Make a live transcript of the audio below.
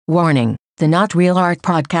Warning: the Not Real Art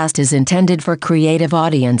podcast is intended for creative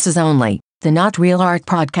audiences only. The Not Real Art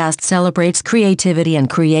podcast celebrates creativity and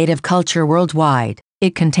creative culture worldwide.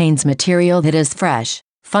 It contains material that is fresh,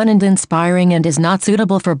 fun and inspiring and is not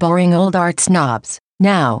suitable for boring old art snobs.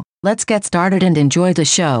 Now, let's get started and enjoy the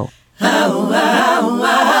show.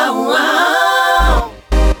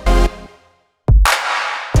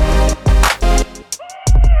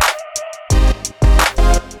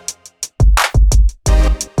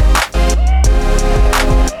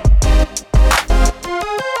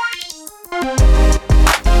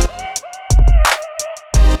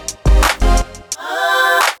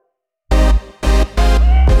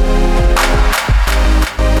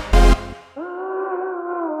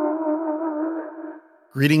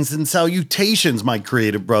 Greetings and salutations, my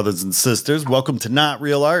creative brothers and sisters. Welcome to Not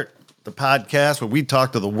Real Art, the podcast where we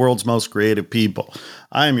talk to the world's most creative people.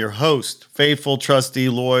 I am your host, faithful, trusty,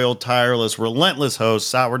 loyal, tireless, relentless host,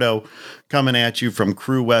 Sourdough, coming at you from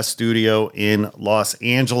Crew West Studio in Los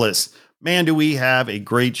Angeles. Man, do we have a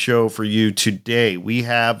great show for you today. We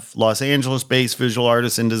have Los Angeles-based visual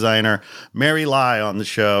artist and designer Mary Lai on the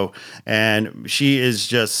show, and she is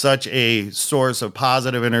just such a source of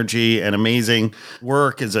positive energy and amazing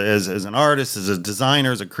work as an artist, as a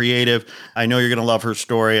designer, as a creative. I know you're going to love her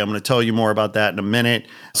story. I'm going to tell you more about that in a minute,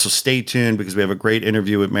 so stay tuned because we have a great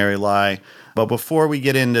interview with Mary Lai. But before we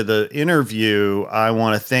get into the interview, I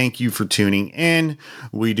want to thank you for tuning in.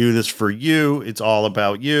 We do this for you. It's all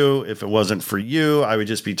about you. If it wasn't for you, I would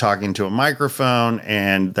just be talking to a microphone,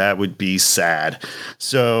 and that would be sad.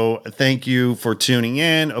 So thank you for tuning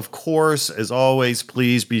in. Of course, as always,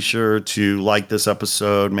 please be sure to like this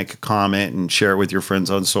episode, make a comment, and share it with your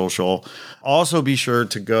friends on social. Also, be sure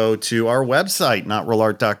to go to our website,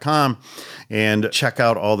 notrealart.com, and check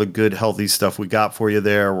out all the good, healthy stuff we got for you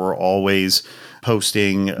there. We're always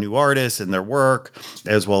posting new artists and their work,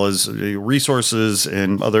 as well as resources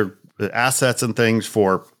and other assets and things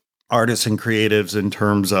for artists and creatives in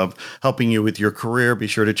terms of helping you with your career. Be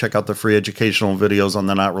sure to check out the free educational videos on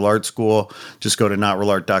the Not Real Art School. Just go to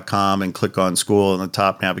notrealart.com and click on school in the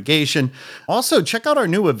top navigation. Also, check out our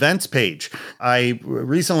new events page. I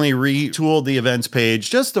recently retooled the events page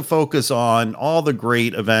just to focus on all the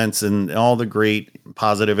great events and all the great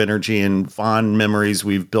positive energy and fond memories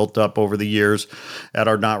we've built up over the years at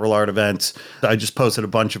our Not Real Art events. I just posted a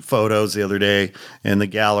bunch of photos the other day in the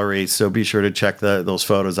gallery, so be sure to check those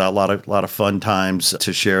photos out. A lot of fun times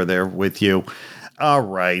to share there with you. All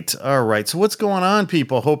right. So what's going on,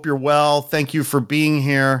 people? Hope you're well. Thank you for being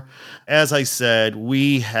here. As I said,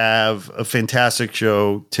 we have a fantastic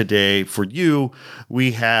show today for you.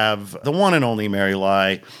 We have the one and only Mary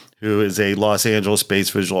Lai, who is a Los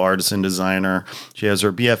Angeles-based visual artist and designer. She has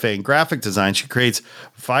her BFA in graphic design. She creates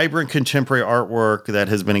vibrant contemporary artwork that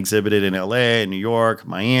has been exhibited in LA, New York,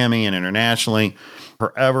 Miami, and internationally.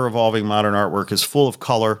 Her ever-evolving modern artwork is full of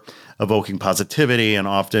color, evoking positivity, and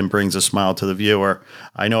often brings a smile to the viewer.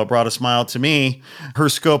 I know it brought a smile to me. Her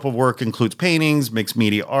scope of work includes paintings, mixed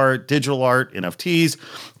media art, digital art, NFTs,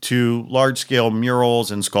 to large-scale murals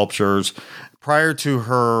and sculptures. Prior to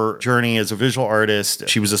her journey as a visual artist,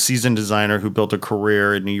 she was a seasoned designer who built a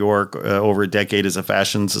career in New York over a decade as a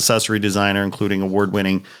fashion accessory designer, including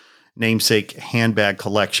award-winning Namesake handbag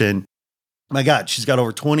collection. My God, she's got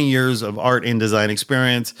over 20 years of art and design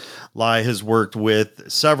experience. Lai has worked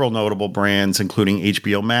with several notable brands, including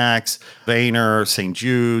HBO Max, Vayner, St.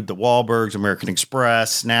 Jude, The Wahlbergs, American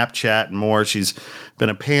Express, Snapchat, and more. She's been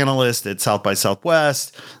a panelist at South by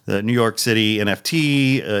Southwest, the New York City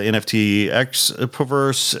NFT, NFT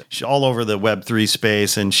Expoverse. She's all over the Web3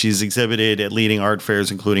 space, and she's exhibited at leading art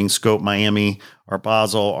fairs, including Scope Miami, Art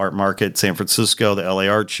Basel, Art Market, San Francisco, the LA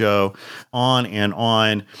Art Show, on and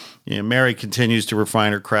on. Mary continues to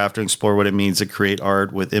refine her craft and explore what it means to create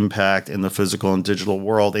art with impact in the physical and digital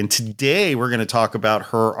world. And today we're going to talk about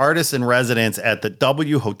her artist in residence at the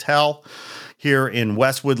W Hotel here in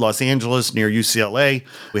Westwood, Los Angeles, near UCLA.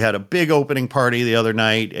 We had a big opening party the other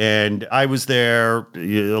night, and I was there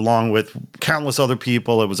along with countless other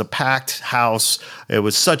people. It was a packed house. It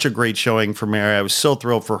was such a great showing for Mary. I was so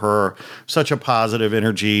thrilled for her. Such a positive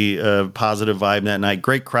energy, positive vibe that night.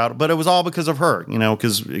 Great crowd, but it was all because of her,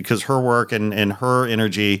 because her work and her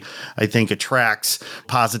energy, I think, attracts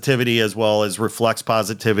positivity as well as reflects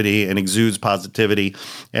positivity and exudes positivity.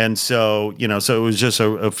 And so, so it was just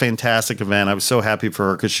a fantastic event. I was so happy for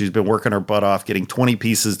her because she's been working her butt off getting 20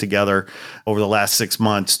 pieces together over the last 6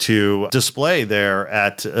 months to display there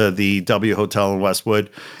at the W Hotel in Westwood.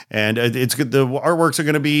 And it's good. The artworks are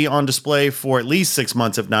going to be on display for at least 6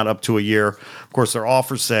 months, if not up to a year. Of course, they're all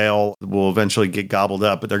for sale. Will eventually get gobbled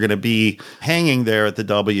up, but they're going to be hanging there at the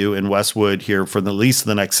W in Westwood here for at least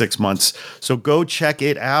the next 6 months. So go check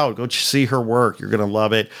it out. Go see her work. You're going to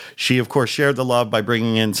love it. She, of course, shared the love by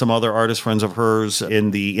bringing in some other artist friends of hers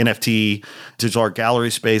in the NFT digital art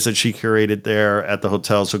gallery space that she curated there at the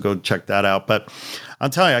hotel. So go check that out. But I'm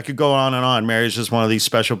telling you, I could go on and on. Mary's just one of these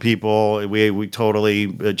special people. We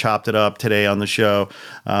totally chopped it up today on the show.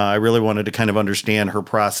 I really wanted to kind of understand her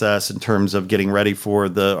process in terms of getting ready for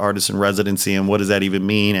the artist in residency and what does that even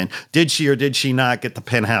mean? And did she or did she not get the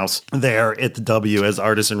penthouse there at the W as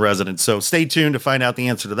artist in residence? So stay tuned to find out the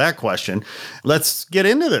answer to that question. Let's get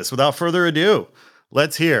into this without further ado.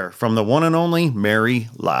 Let's hear from the one and only Mary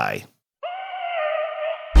Lai.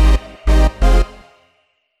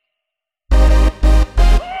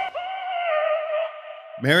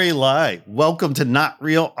 Mary Lai, welcome to Not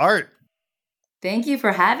Real Art. Thank you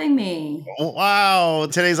for having me. Wow,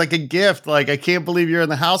 today's like a gift. Like, I can't believe you're in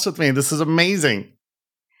the house with me. This is amazing.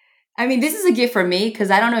 I mean, this is a gift for me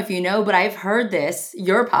because I don't know if you know, but I've heard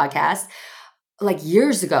your podcast, like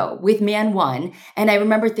years ago with Man One. And I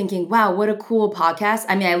remember thinking, wow, what a cool podcast.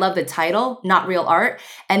 I mean, I love the title, Not Real Art.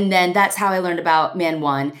 And then that's how I learned about Man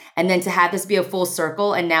One. And then to have this be a full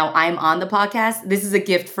circle and now I'm on the podcast, this is a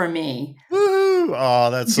gift for me. Woo-hoo. Oh,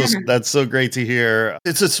 that's so great to hear.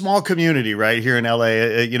 It's a small community right here in LA,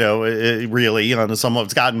 really, some of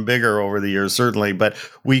it's gotten bigger over the years, certainly, but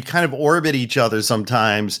we kind of orbit each other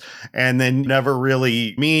sometimes and then never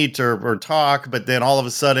really meet or talk. But then all of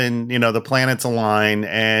a sudden, the planets align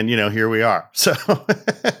and, here we are. So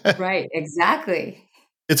Right, exactly.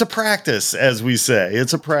 It's a practice, as we say.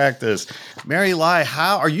 It's a practice. Mary Lai,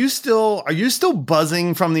 are you still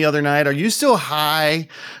buzzing from the other night? Are you still high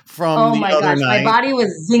from the other night? My body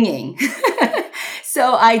was zinging.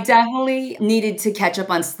 So I definitely needed to catch up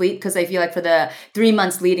on sleep because I feel like for the 3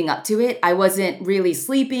 months leading up to it, I wasn't really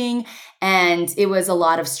sleeping and it was a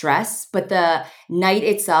lot of stress. But the night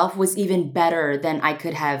itself was even better than I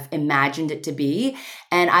could have imagined it to be.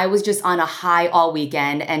 And I was just on a high all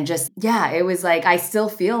weekend and it was like, I still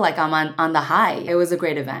feel like I'm on the high. It was a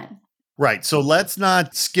great event. Right. So let's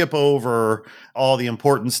not skip over all the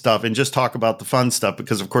important stuff and just talk about the fun stuff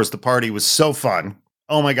because, of course, the party was so fun.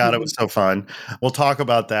 Oh my God, it was so fun. We'll talk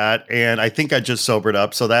about that. And I think I just sobered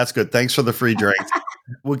up. So that's good. Thanks for the free drinks.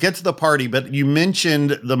 We'll get to the party, but you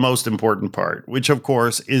mentioned the most important part, which of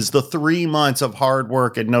course is the 3 months of hard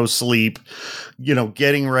work and no sleep,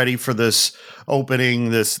 getting ready for this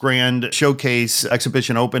opening, this grand showcase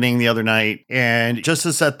exhibition opening the other night. And just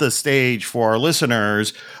to set the stage for our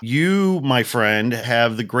listeners, you, my friend,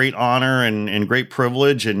 have the great honor and great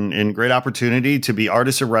privilege and great opportunity to be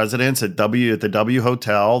artist in residence at the W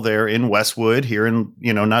Hotel there in Westwood, here in,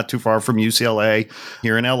 not too far from UCLA,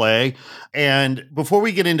 here in LA. And before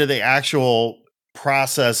we get into the actual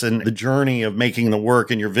process and the journey of making the work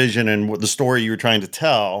and your vision and what the story you were trying to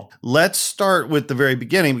tell, let's start with the very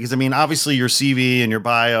beginning, because obviously your CV and your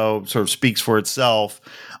bio sort of speaks for itself,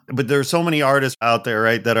 but there are so many artists out there,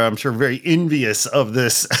 right, that are, I'm sure, very envious of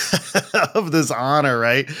this, of this honor,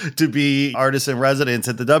 right, to be artist in residence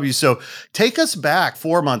at the W. So take us back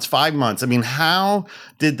 4 months, 5 months. How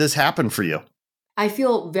did this happen for you? I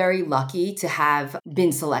feel very lucky to have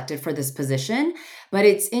been selected for this position, but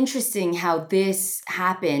it's interesting how this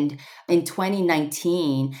happened in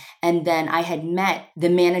 2019. And then I had met the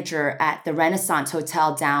manager at the Renaissance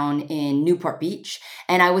Hotel down in Newport Beach.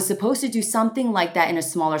 And I was supposed to do something like that in a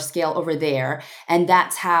smaller scale over there. And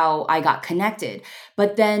that's how I got connected.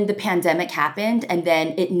 But then the pandemic happened and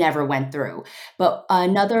then it never went through. But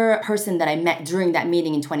another person that I met during that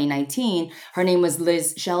meeting in 2019, her name was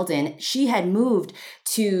Liz Sheldon. She had moved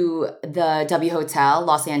to the W Hotel,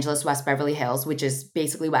 Los Angeles, West Beverly Hills, which is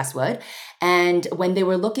basically Westwood. And when they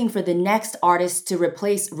were looking for the next artist to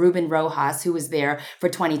replace Ruben Rojas, who was there for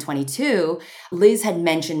 2022, Liz had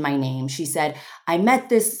mentioned my name. She said, I met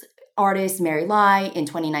this artist, Mary Lai, in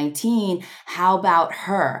 2019. How about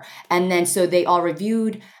her? And then so they all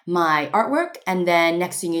reviewed my artwork. And then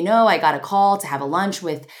next thing you know, I got a call to have a lunch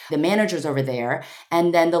with the managers over there.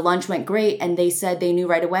 And then the lunch went great. And they said they knew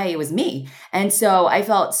right away it was me. And so I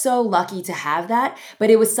felt so lucky to have that. But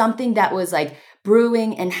it was something that was like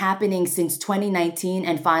brewing and happening since 2019.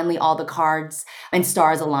 And finally, all the cards and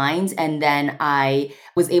stars aligned. And then I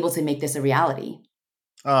was able to make this a reality.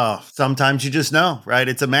 Oh, sometimes you just know, right?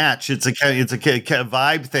 It's a match. It's a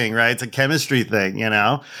vibe thing, right? It's a chemistry thing, you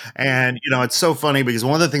know? And, it's so funny because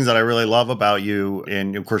one of the things that I really love about you,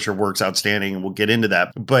 and of course, your work's outstanding, and we'll get into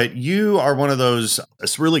that, but you are one of those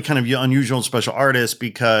it's really kind of unusual and special artists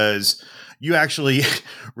because you actually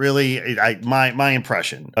really my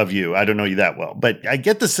impression of you, I don't know you that well, but I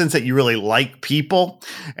get the sense that you really like people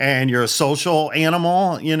and you're a social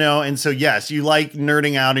animal, and so yes, you like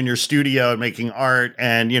nerding out in your studio and making art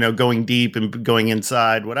and going deep and going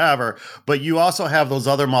inside whatever, but you also have those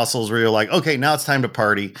other muscles where you're like, okay, now it's time to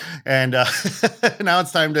party, and now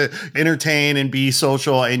it's time to entertain and be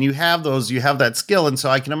social, and you have that skill. And so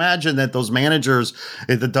I can imagine that those managers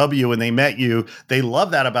at the W, when they met you, they love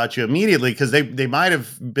that about you immediately, because they might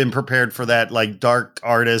have been prepared for that like dark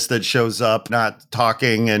artist that shows up not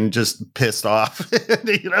talking and just pissed off.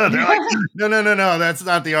 They're like, no, that's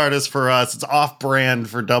not the artist for us. It's off brand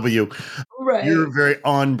for W. Right. You're very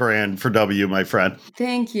on brand for W, my friend.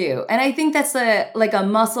 Thank you. And I think that's a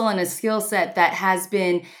muscle and a skill set that has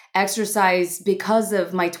been exercised because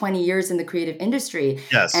of my 20 years in the creative industry.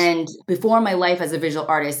 Yes. And before my life as a visual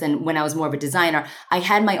artist and when I was more of a designer, I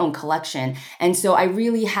had my own collection. And so I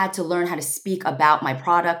really had to learn how to speak about my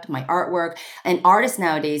product, my artwork. And artists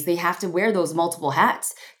nowadays, they have to wear those multiple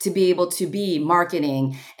hats to be able to be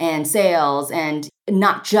marketing and sales, and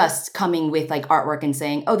not just coming with like artwork and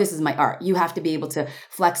saying, oh, this is my art. You have to be able to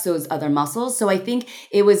flex those other muscles. So I think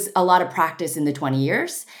it was a lot of practice in the 20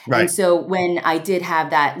 years. Right. And so when I did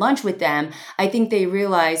have that lunch with them, I think they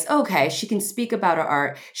realized, okay, she can speak about her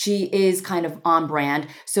art. She is kind of on brand.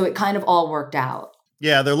 So it kind of all worked out.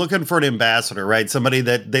 Yeah, they're looking for an ambassador, right? Somebody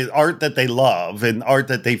art that they love and art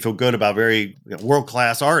that they feel good about, very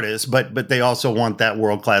world-class artists, but they also want that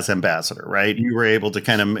world-class ambassador, right? You were able to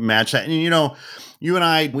kind of match that. And you and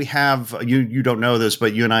I, we have, you don't know this,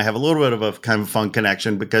 but you and I have a little bit of a kind of fun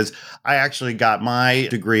connection, because I actually got my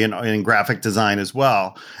degree in graphic design as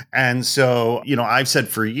well. And so, I've said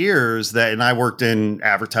for years that, and I worked in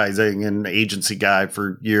advertising and agency guy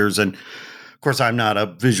for years, and of course, I'm not a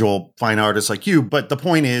visual fine artist like you, but the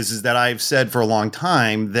point is that I've said for a long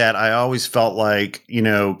time that I always felt like,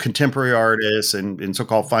 contemporary artists and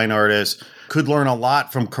so-called fine artists could learn a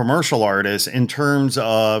lot from commercial artists in terms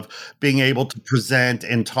of being able to present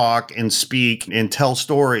and talk and speak and tell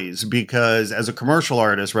stories. Because as a commercial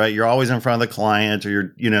artist, right, you're always in front of the client,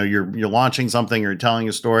 or you're launching something, or you're telling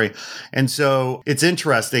a story. And so it's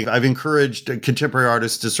interesting. I've encouraged contemporary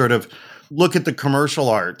artists to sort of look at the commercial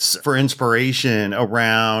arts for inspiration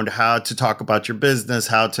around how to talk about your business,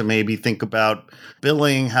 how to maybe think about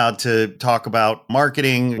billing, how to talk about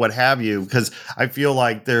marketing, what have you. Because I feel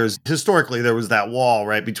like historically there was that wall,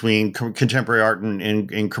 right, between contemporary art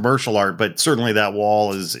and commercial art, but certainly that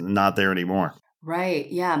wall is not there anymore. Right.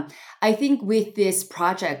 Yeah. I think with this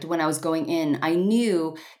project, when I was going in, I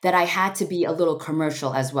knew that I had to be a little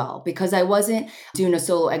commercial as well, because I wasn't doing a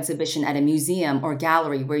solo exhibition at a museum or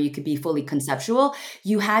gallery where you could be fully conceptual.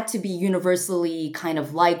 You had to be universally kind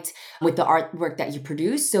of liked with the artwork that you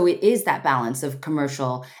produce. So it is that balance of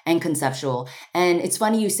commercial and conceptual. And it's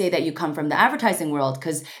funny you say that you come from the advertising world,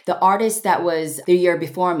 because the artist that was the year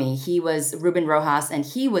before me, he was Ruben Rojas, and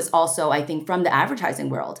he was also, I think, from the advertising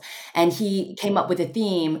world. And he came up with a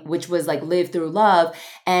theme, which was like live through love.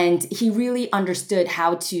 And he really understood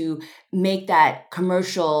how to make that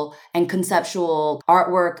commercial and conceptual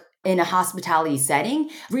artwork in a hospitality setting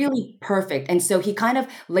really perfect. And so he kind of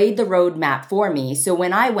laid the roadmap for me. So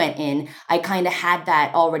when I went in, I kind of had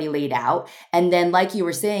that already laid out. And then, like you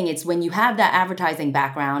were saying, it's when you have that advertising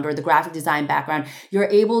background or the graphic design background, you're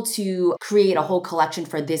able to create a whole collection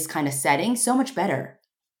for this kind of setting so much better.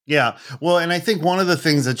 Yeah. Well, and I think one of the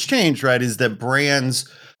things that's changed, right, is that brands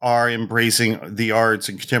are embracing the arts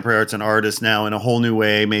and contemporary arts and artists now in a whole new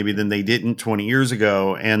way, maybe than they didn't 20 years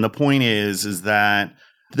ago. And the point is that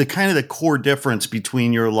the kind of the core difference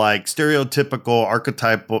between your like stereotypical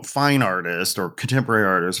archetypal fine artist or contemporary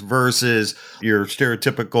artist versus your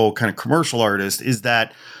stereotypical kind of commercial artist is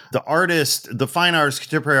that the fine artist,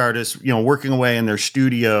 contemporary artist, working away in their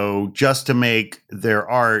studio just to make their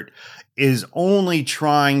art is only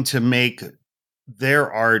trying to make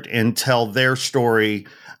their art and tell their story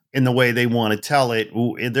in the way they want to tell it.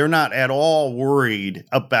 They're not at all worried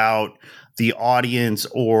about the audience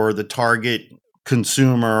or the target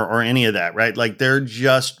consumer or any of that, right? Like they're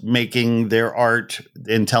just making their art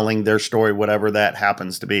and telling their story, whatever that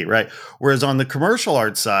happens to be, right? Whereas on the commercial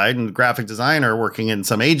art side and graphic designer working in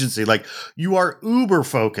some agency, like you are uber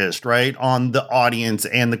focused, right, on the audience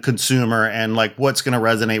and the consumer and like what's going to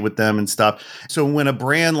resonate with them and stuff. So when a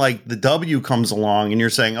brand like the W comes along and you're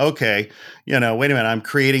saying, okay, wait a minute, I'm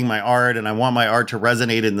creating my art and I want my art to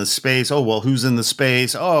resonate in the space. Oh, well, who's in the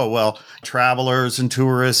space? Oh, well, travelers and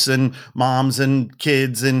tourists and moms and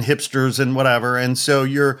kids and hipsters and whatever. And so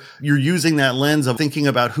you're using that lens of thinking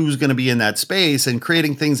about who's going to be in that space and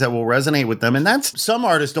creating things that will resonate with them. And that's, some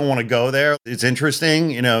artists don't want to go there. It's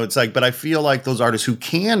interesting, it's like, but I feel like those artists who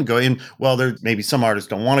can go in, well, there maybe some artists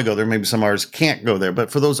don't want to go there, maybe some artists can't go there.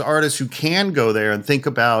 But for those artists who can go there and think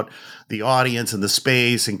about the audience and the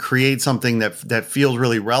space and create something that feels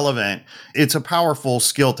really relevant, it's a powerful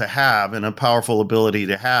skill to have and a powerful ability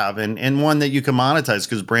to have, and one that you can monetize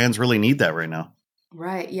because brands really need that right now.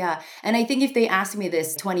 Right. Yeah. And I think if they asked me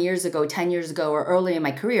this 20 years ago, 10 years ago, or early in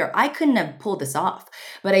my career, I couldn't have pulled this off.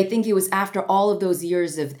 But I think it was after all of those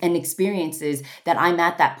years and experiences that I'm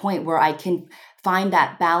at that point where I can find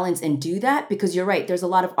that balance and do that, because you're right. There's a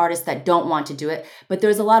lot of artists that don't want to do it, but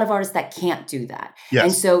there's a lot of artists that can't do that. Yes.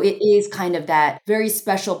 And so it is kind of that very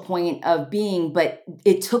special point of being, but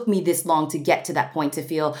it took me this long to get to that point to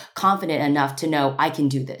feel confident enough to know I can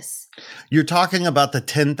do this. You're talking about the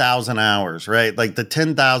 10,000 hours, right? Like the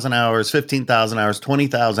 10,000 hours, 15,000 hours,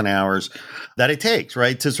 20,000 hours that it takes,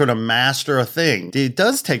 right? To sort of master a thing. It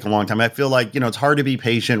does take a long time. I feel like, it's hard to be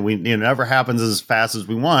patient. It never happens as fast as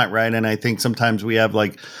we want, right? And I think sometimes we have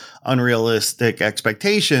like unrealistic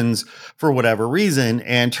expectations for whatever reason.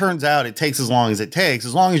 And turns out it takes as long as it takes,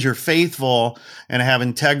 as long as you're faithful and have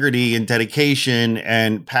integrity and dedication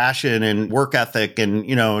and passion and work ethic and,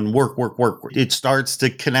 and work. It starts to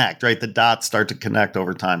connect, right? The dots start to connect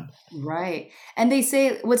over time. Right. And they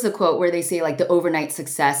say, what's the quote where they say like the overnight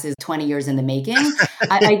success is 20 years in the making?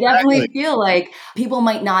 I definitely feel like people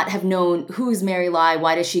might not have known who's Mary Lai,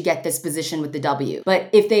 why does she get this position with the W? But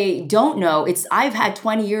if they don't know, I've had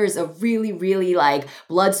 20 years of really, really like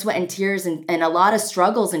blood, sweat, and tears and a lot of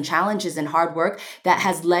struggles and challenges and hard work that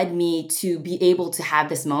has led me to be able to have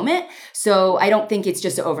this moment. So I don't think it's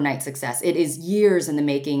just an overnight success. It is years in the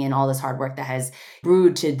making and all this hard work that has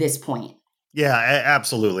brewed to this point. Yeah,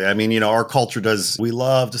 absolutely. I mean, our culture we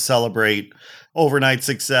love to celebrate overnight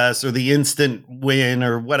success or the instant win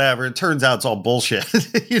or whatever. It turns out it's all bullshit,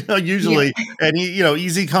 usually. Yeah. And,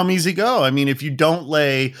 easy come, easy go. I mean, if you don't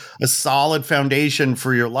lay a solid foundation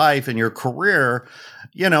for your life and your career,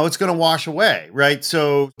 it's going to wash away, right?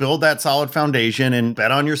 So build that solid foundation and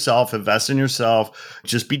bet on yourself, invest in yourself,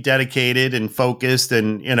 just be dedicated and focused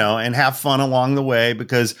and, and have fun along the way,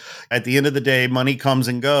 because at the end of the day, money comes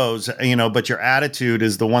and goes, but your attitude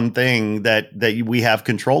is the one thing that we have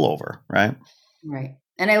control over, right? Right.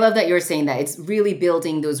 And I love that you're saying that it's really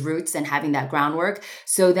building those roots and having that groundwork.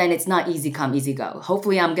 So then it's not easy come, easy go.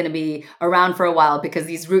 Hopefully I'm going to be around for a while because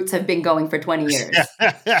these roots have been going for 20 years.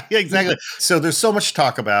 Yeah, exactly. So there's so much to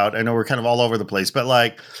talk about. I know we're kind of all over the place, but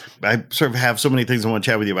like I sort of have so many things I want to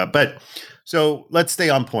chat with you about. But so let's stay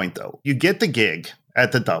on point though. You get the gig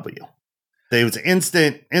at the W. It was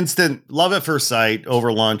instant love at first sight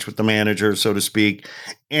over lunch with the manager, so to speak.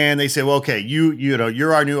 And they say, well, okay,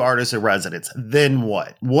 you're our new artist in residence. Then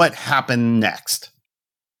what? What happened next?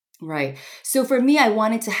 Right. So for me, I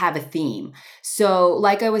wanted to have a theme. So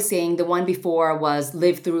like I was saying, the one before was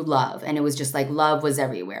Live Through Love. And it was just like love was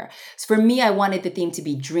everywhere. So for me, I wanted the theme to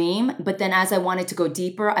be dream. But then as I wanted to go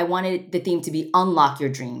deeper, I wanted the theme to be unlock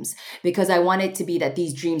your dreams, because I wanted to be that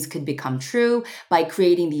these dreams could become true by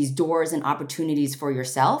creating these doors and opportunities for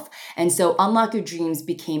yourself. And so unlock your dreams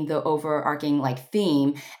became the overarching like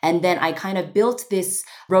theme. And then I kind of built this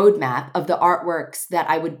roadmap of the artworks that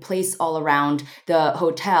I would place all around the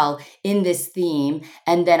hotel in this theme.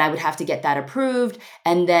 And then I would have to get that approved.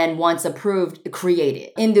 And then once approved, create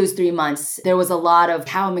it. In those 3 months, there was a lot of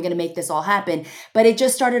how am I going to make this all happen? But it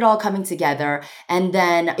just started all coming together. And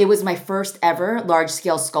then it was my first ever large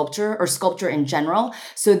scale sculpture or sculpture in general.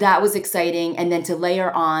 So that was exciting. And then to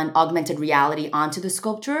layer on augmented reality onto the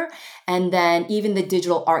sculpture. And then even the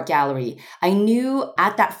digital art gallery. I knew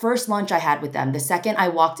at that first lunch I had with them, the second I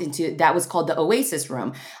walked into, that was called the Oasis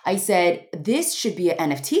room, I said, this should be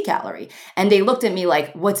an NFT gallery. And they looked at me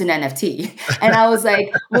like, what's an NFT? And I was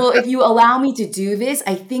like, well, if you allow me to do this,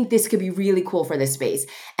 I think this could be really cool for this space.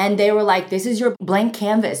 And they were like, this is your blank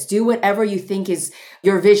canvas. Do whatever you think is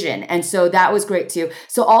your vision. And so that was great too.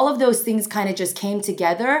 So all of those things kind of just came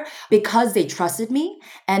together because they trusted me.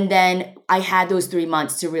 And then I had those 3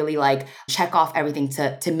 months to really like check off everything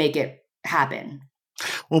to make it happen.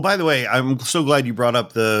 Well, by the way, I'm so glad you brought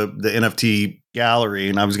up the NFT gallery,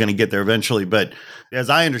 and I was going to get there eventually. But as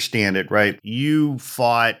I understand it, right, you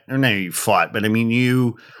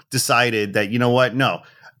decided that, you know what? No,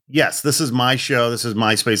 yes, this is my show. This is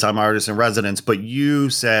my space. I'm artist in residence. But you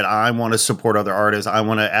said, I want to support other artists. I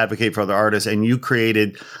want to advocate for other artists. And you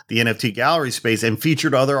created the NFT gallery space and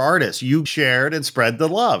featured other artists. You shared and spread the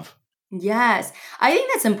love. Yes, I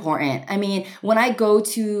think that's important. I mean, when I go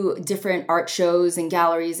to different art shows and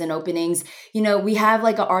galleries and openings, we have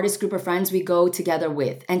like an artist group of friends we go together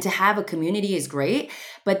with. And to have a community is great.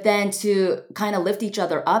 But then to kind of lift each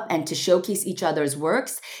other up and to showcase each other's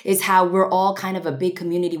works is how we're all kind of a big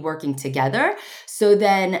community working together. So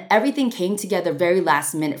then everything came together very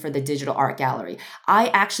last minute for the digital art gallery. I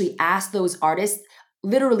actually asked those artists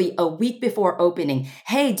literally a week before opening,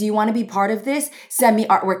 hey, do you want to be part of this? Send me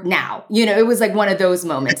artwork now. It was like one of those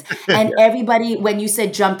moments. And everybody, when you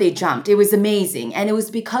said jump, they jumped. It was amazing. And it was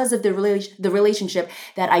because of the relationship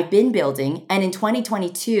that I've been building. And in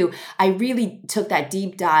 2022, I really took that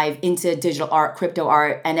deep dive into digital art, crypto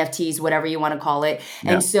art, NFTs, whatever you want to call it.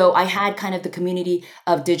 Yeah. And so I had kind of the community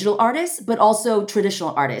of digital artists, but also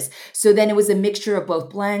traditional artists. So then it was a mixture of both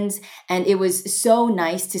blends. And it was so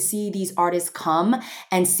nice to see these artists come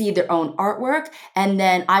and see their own artwork. And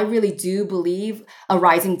then I really do believe a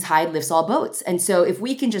rising tide lifts all boats. And so if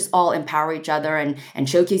we can just all empower each other and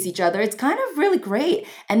showcase each other, it's kind of really great.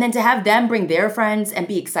 And then to have them bring their friends and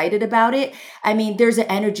be excited about it, I mean, there's an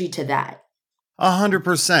energy to that.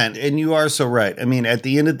 100%. And you are so right. I mean, at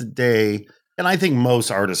the end of the day, and I think most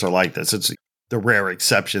artists are like this, it's the rare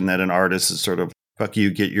exception that an artist is sort of, fuck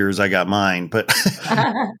you, get yours, I got mine. But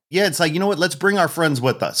yeah, it's like, you know what? Let's bring our friends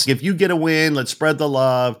with us. If you get a win, let's spread the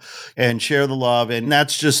love and share the love. And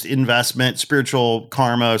that's just investment, spiritual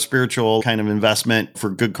karma, spiritual kind of investment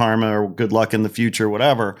for good karma or good luck in the future,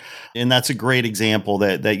 whatever. And that's a great example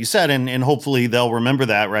that you said. And hopefully they'll remember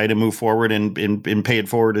that, right? And move forward and pay it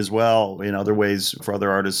forward as well in other ways for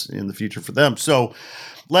other artists in the future for them. So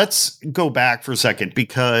let's go back for a second,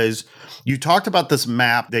 because you talked about this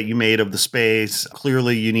map that you made of the space.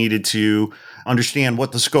 Clearly, you needed to understand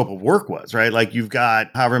what the scope of work was, right? Like you've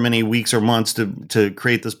got however many weeks or months to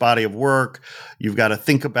create this body of work. You've got to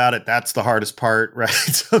think about it. That's the hardest part, right?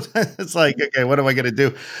 So it's like, okay, what am I going to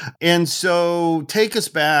do? And so take us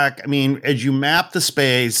back. I mean, as you map the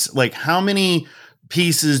space, like how many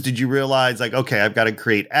pieces did you realize like, okay, I've got to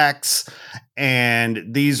create X,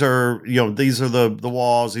 and these are the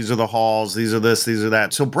walls, these are the halls, these are this, these are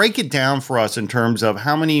that. So break it down for us in terms of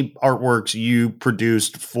how many artworks you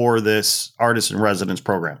produced for this artist in residence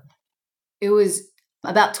program. It was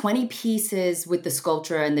about 20 pieces with the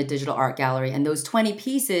sculpture and the digital art gallery. And those 20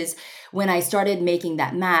 pieces, when I started making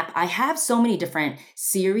that map, I have so many different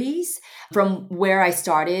series from where I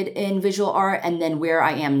started in visual art and then where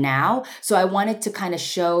I am now. So I wanted to kind of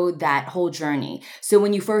show that whole journey. So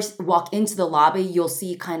when you first walk into the lobby, you'll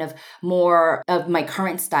see kind of more of my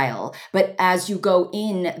current style. But as you go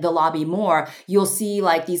in the lobby more, you'll see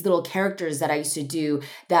like these little characters that I used to do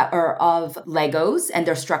that are of Legos, and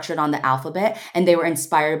they're structured on the alphabet. And they were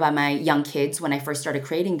inspired by my young kids when I first started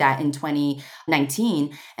creating that in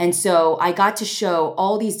 2019. And so I got to show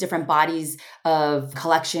all these different bodies of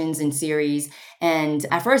collections and series. And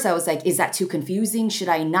at first I was like, is that too confusing? Should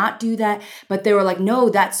I not do that? But they were like, no,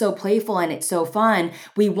 that's so playful and it's so fun.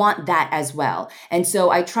 We want that as well. And so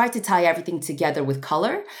I tried to tie everything together with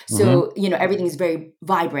color. So, everything's very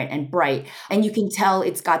vibrant and bright. And you can tell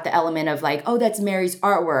it's got the element of like, oh, that's Mary's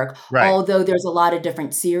artwork. Right. Although there's a lot of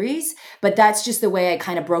different series. But that's just the way I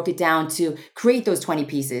kind of broke it down to create those 20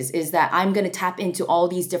 pieces, is that I'm going to tap into all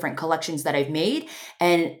these different collections that I've made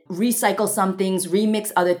and recycle some things,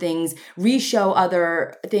 remix other things, re-show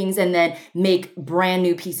other things, and then make brand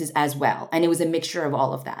new pieces as well. And it was a mixture of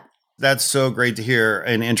all of that. That's so great to hear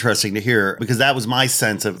and interesting to hear, because that was my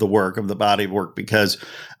sense of the work, of the body of work, because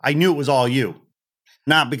I knew it was all you.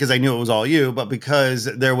 Not because I knew it was all you, but because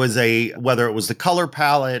there was whether it was the color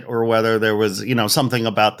palette or whether there was, something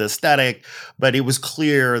about the aesthetic, but it was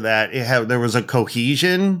clear that there was a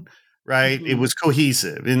cohesion, right? Mm-hmm. It was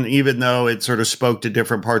cohesive. And even though it sort of spoke to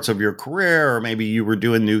different parts of your career, or maybe you were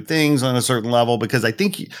doing new things on a certain level, because I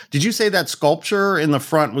think, did you say that sculpture in the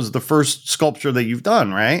front was the first sculpture that you've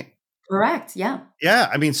done, right? Correct. Yeah. Yeah.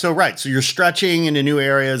 I mean, so, right. So you're stretching into new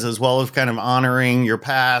areas as well as kind of honoring your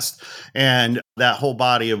past. And that whole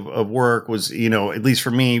body of work was, at least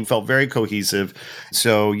for me, felt very cohesive.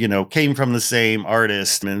 So, came from the same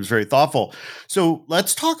artist, and it was very thoughtful. So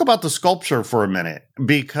let's talk about the sculpture for a minute,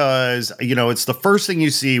 because, it's the first thing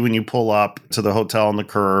you see when you pull up to the hotel on the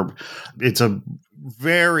curb. It's a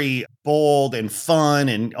very bold and fun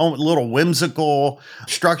and a little whimsical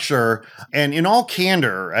structure. And in all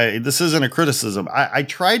candor, this isn't a criticism. I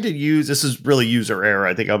tried to use, this is really user error.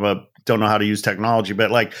 I think I'm a don't know how to use technology,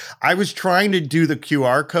 but like I was trying to do the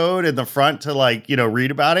QR code in the front to like,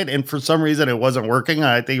 read about it. And for some reason it wasn't working.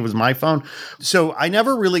 I think it was my phone. So I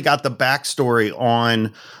never really got the backstory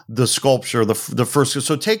on the sculpture, the first.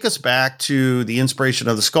 So take us back to the inspiration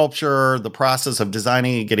of the sculpture, the process of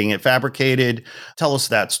designing and getting it fabricated. Tell us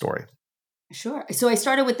that story. Sure. So I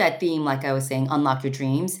started with that theme, like I was saying, unlock your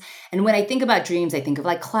dreams. And when I think about dreams, I think of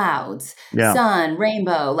like clouds, Yeah. sun,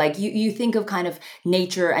 rainbow. Like you think of kind of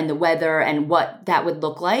nature and the weather and what that would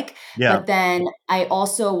look like. Yeah. But then I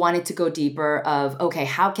also wanted to go deeper of, okay,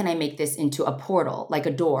 how can I make this into a portal, like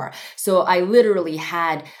a door? So I literally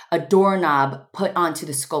had a doorknob put onto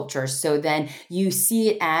the sculpture. So then you see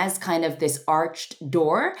it as kind of this arched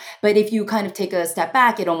door. But if you kind of take a step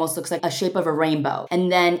back, it almost looks like a shape of a rainbow.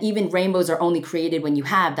 And then even rainbows are only created when you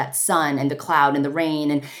have that sun and the cloud and the rain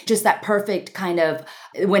and just that perfect kind of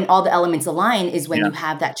when all the elements align is when you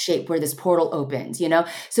have that shape where this portal opens,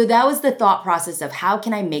 So that was the thought process of how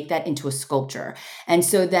can I make that into a sculpture? And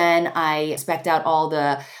so then I spec'd out all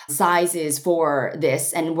the sizes for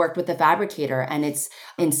this and worked with the fabricator, and it's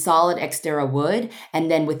in solid Xterra wood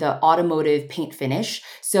and then with an automotive paint finish.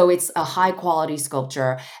 So it's a high quality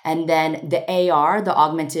sculpture. And then the AR, the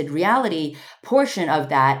augmented reality portion of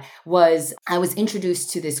that was I was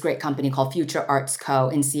introduced to this great company called Future Arts Co.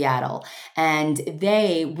 in Seattle. And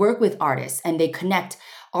they work with artists and they connect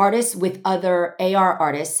artists with other AR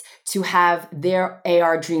artists to have their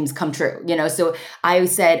AR dreams come true. So I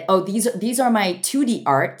said, oh, these are my 2D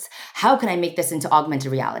arts. How can I make this into augmented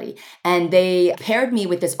reality? And they paired me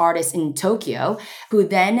with this artist in Tokyo who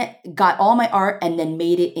then got all my art and then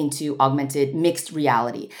made it into augmented mixed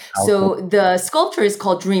reality. So the sculpture is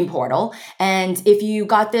called Dream Portal. And if you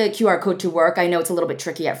got the QR code to work, I know it's a little bit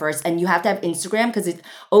tricky at first, and you have to have Instagram because it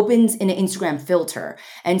opens in an Instagram filter.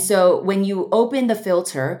 And so when you open the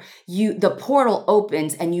filter, the portal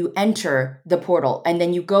opens and you enter the portal, and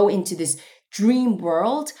then you go into this dream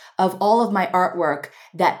world of all of my artwork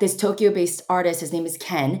that this Tokyo-based artist, his name is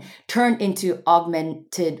Ken, turned into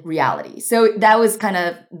augmented reality. So that was kind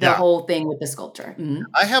of the whole thing with the sculpture. Mm-hmm.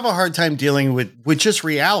 I have a hard time dealing with just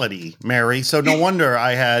reality, Mary. So no wonder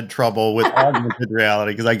I had trouble with augmented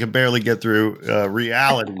reality because I could barely get through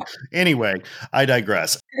reality. Anyway, I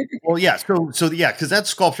digress. Well, yeah. So yeah, because that's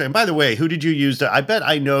sculpture. And by the way, who did you use I bet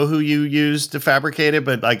I know who you used to fabricate it,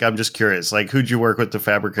 but like I'm just curious, like who'd you work with to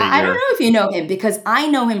fabricate? I don't know if you know him because I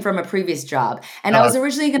know him from a previous job, and I was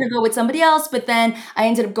originally going to go with somebody else, but then I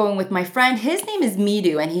ended up going with my friend. His name is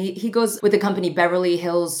Midu, and he goes with the company Beverly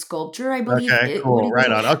Hills Sculpture, I believe. Okay, cool.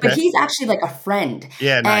 Right on. Okay. But he's actually like a friend.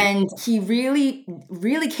 Yeah, nice. And he really,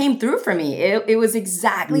 really came through for me. It was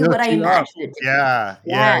exactly what I imagined it to be.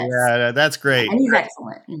 Yeah. That's great. And he's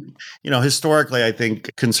excellent. Historically, I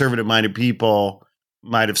think conservative-minded people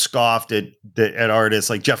might have scoffed at artists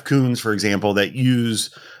like Jeff Koons, for example, that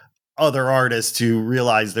use other artists to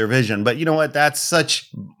realize their vision. But you know what? That's such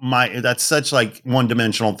like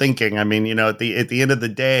one-dimensional thinking. I mean, at the end of the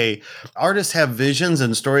day, artists have visions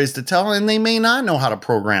and stories to tell, and they may not know how to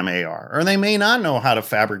program AR, or they may not know how to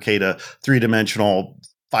fabricate a three-dimensional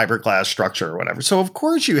fiberglass structure or whatever. So of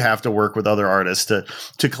course you have to work with other artists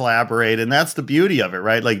to collaborate. And that's the beauty of it,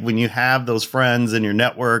 right? Like when you have those friends in your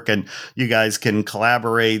network and you guys can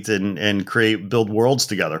collaborate and build worlds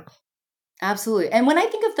together. Absolutely. And when I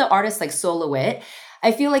think of the artists like Soloit,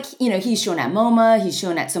 I feel like, he's shown at MoMA, he's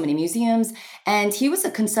shown at so many museums, and he was a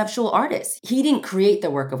conceptual artist. He didn't create the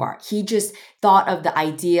work of art. He just thought of the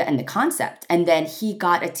idea and the concept, and then he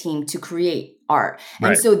got a team to create art.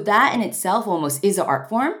 Right. And so that in itself almost is an art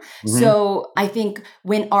form. Mm-hmm. So I think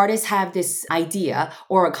when artists have this idea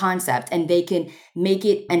or a concept and they can make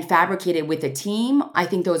it and fabricate it with a team, I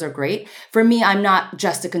think those are great. For me, I'm not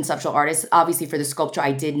just a conceptual artist. Obviously for the sculpture,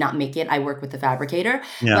 I did not make it. I work with the fabricator,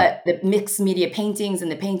 but the mixed media paintings and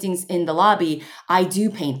the paintings in the lobby, I do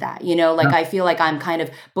paint that, I feel like I'm kind of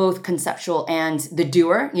both conceptual and the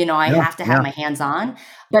doer, I have to have my hands on.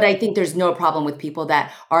 But I think there's no problem with people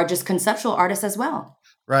that are just conceptual artists as well.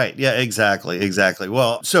 Right. Yeah, exactly.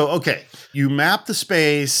 Well, so, okay, you map the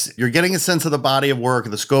space, you're getting a sense of the body of work,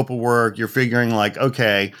 the scope of work, you're figuring like,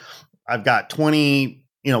 okay, I've got 20,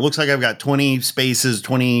 looks like I've got 20 spaces,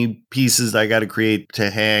 20 pieces that I got to create to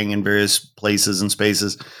hang in various places and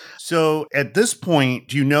spaces. So at this point,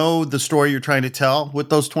 do you know the story you're trying to tell with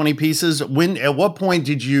those 20 pieces? At what point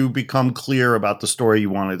did you become clear about the story you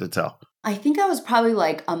wanted to tell? I think I was probably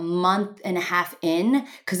like a month and a half in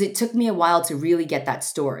because it took me a while to really get that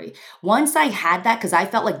story. Once I had that, because I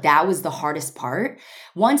felt like that was the hardest part.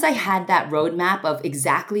 Once I had that roadmap of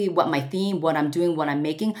exactly what my theme, what I'm doing, what I'm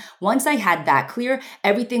making, once I had that clear,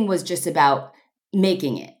 everything was just about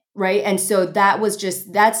making it. Right. And so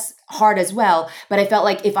that's hard as well. But I felt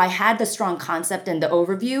like if I had the strong concept and the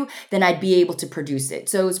overview, then I'd be able to produce it.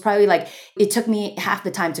 So it was probably like, it took me half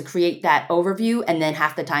the time to create that overview and then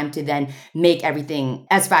half the time to then make everything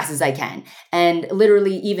as fast as I can. And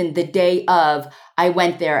literally even the day of, I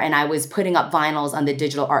went there and I was putting up vinyls on the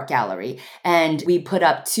digital art gallery. And we put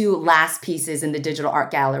up 2 last pieces in the digital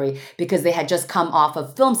art gallery because they had just come off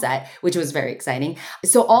of film set, which was very exciting.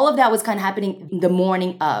 So all of that was kind of happening the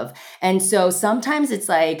morning of. And so sometimes it's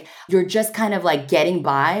like, you're just kind of like getting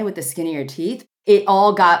by with the skin of your teeth. It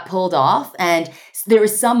all got pulled off. And there were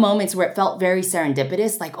some moments where it felt very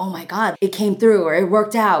serendipitous, like, oh my God, it came through or it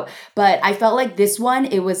worked out. But I felt like this one,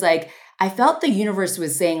 it was like, I felt the universe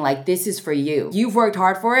was saying like, this is for you. You've worked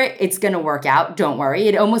hard for it. It's going to work out. Don't worry.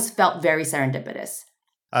 It almost felt very serendipitous.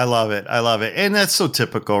 I love it. I love it. And that's so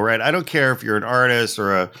typical, right? I don't care if you're an artist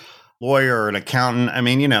or a lawyer or an accountant. I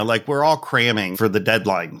mean, like we're all cramming for the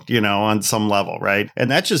deadline, on some level, right?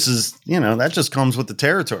 And that just is, that just comes with the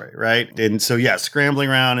territory, right? And so, yeah, scrambling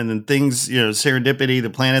around and then things, serendipity,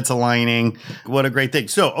 the planets aligning. What a great thing.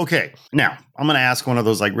 So, okay, now I'm going to ask one of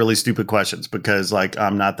those like really stupid questions because like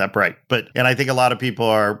I'm not that bright, and I think a lot of people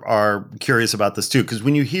are curious about this too. Because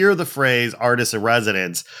when you hear the phrase artist in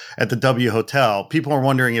residence at the W Hotel, people are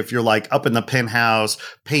wondering if you're like up in the penthouse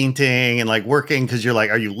painting and like working because you're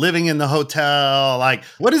like, are you living in the hotel? Like,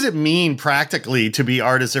 what does it mean practically to be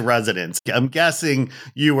artist in residence? I'm guessing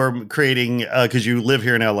you are creating, because you live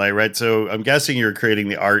here in LA, right? So I'm guessing you're creating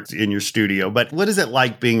the art in your studio, but what is it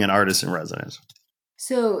like being an artist in residence?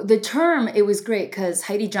 So the term, it was great because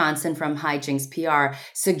Heidi Johnson from Hijinks PR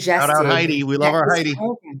suggested— Shout out Heidi. We love our Heidi.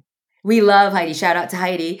 We love Heidi. Shout out to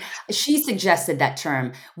Heidi. She suggested that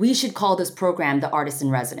term. We should call this program the Artist in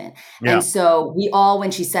Resident. Yeah. And so we all, when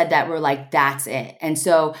she said that, we're like, that's it. And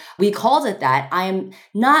so we called it that. I am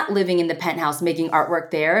not living in the penthouse making artwork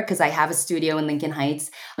there because I have a studio in Lincoln Heights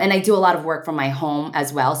and I do a lot of work from my home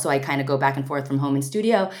as well. So I kind of go back and forth from home and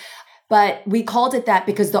studio. But we called it that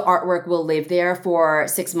because the artwork will live there for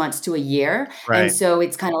 6 months to a year. Right. And so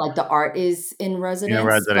it's kind of like the art is in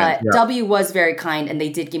residence. But yeah. W was very kind and they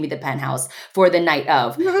did give me the penthouse for the night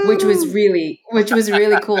of, which was really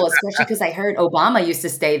cool, especially because I heard Obama used to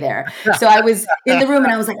stay there. So I was in the room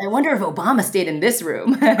and I was like, I wonder if Obama stayed in this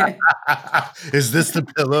room. Is this the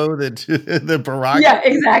pillow that the Barack? Yeah,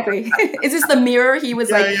 exactly. Is this the mirror he was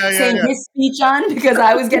saying his speech on? Because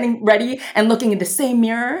I was getting ready and looking in the same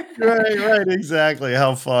mirror. Right, exactly.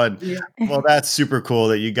 How fun. Yeah. Well, that's super cool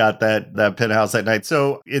that you got that penthouse that night.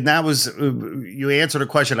 So, and that was, you answered a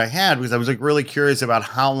question I had because I was like really curious about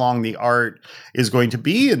how long the art is going to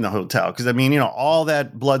be in the hotel. Because I mean, all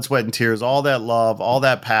that blood, sweat, and tears, all that love, all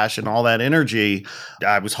that passion, all that energy,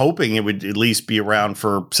 I was hoping it would at least be around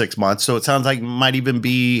for 6 months. So it sounds like it might even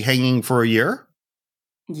be hanging for a year.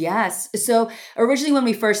 Yes. So originally when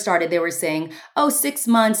we first started, they were saying, 6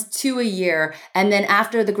 months to a year. And then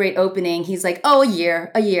after the great opening, he's like, a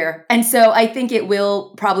year. And so I think it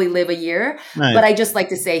will probably live a year, nice. But I just like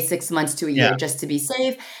to say 6 months to a year just to be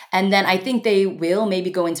safe. And then I think they will maybe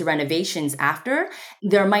go into renovations after.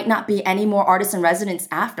 There might not be any more artists in residence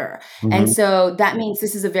after. Mm-hmm. And so that means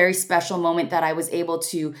this is a very special moment that I was able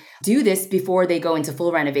to do this before they go into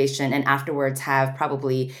full renovation and afterwards have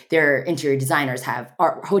probably their interior designers have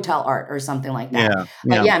hotel art or something like that.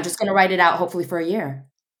 But I'm just going to write it out hopefully for a year.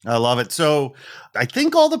 I love it. So I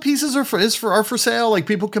think all the pieces are for sale. Like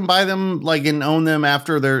people can buy them like and own them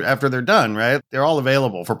after they're done, right? They're all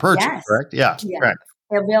available for purchase, correct? Yeah. Correct.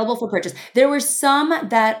 Available for purchase. There were some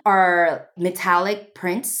that are metallic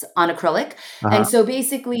prints on acrylic. And so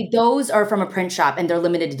basically those are from a print shop and they're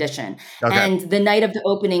limited edition. Okay. And the night of the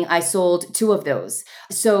opening, I sold 2 of those.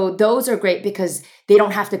 So those are great because they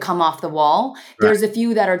don't have to come off the wall. Right. There's a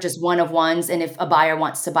few that are just one of ones. And if a buyer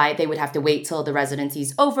wants to buy it, they would have to wait till the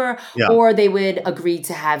residency's over, or they would agree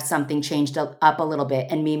to have something changed up a little bit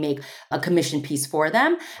and me make a commission piece for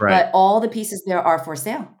them. Right. But all the pieces there are for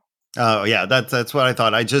sale. Oh yeah, that's what I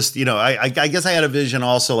thought. I just, I guess I had a vision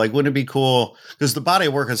also, like, wouldn't it be cool? Because the body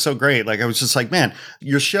of work is so great. Like, I was just like, man,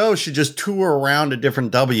 your show should just tour around to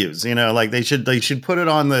different W's, like they should put it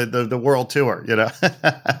on the world tour,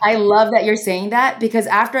 I love that you're saying that because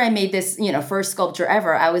after I made this, first sculpture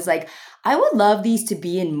ever, I was like, I would love these to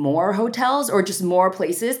be in more hotels or just more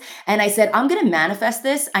places. And I said, I'm going to manifest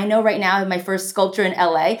this. I know right now I have my first sculpture in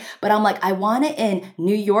LA, but I'm like, I want it in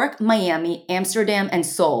New York, Miami, Amsterdam, and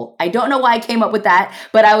Seoul. I don't know why I came up with that,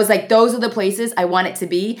 but I was like, those are the places I want it to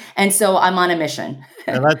be. And so I'm on a mission.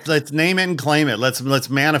 Let's name it and claim it. Let's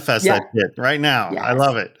manifest that shit right now. Yes. I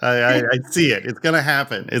love it. I see it. It's going to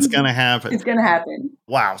happen. It's going to happen. It's going to happen.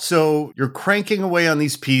 Wow. So you're cranking away on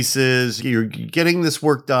these pieces. You're getting this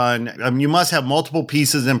work done. You must have multiple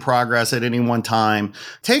pieces in progress at any one time.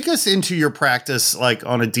 Take us into your practice, like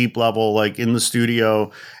on a deep level, like in the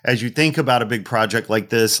studio, as you think about a big project like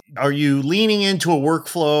this. Are you leaning into a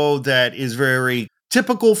workflow that is very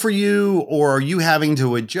typical for you, or are you having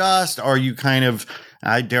to adjust? Are you kind of,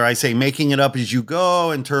 dare I say, making it up as you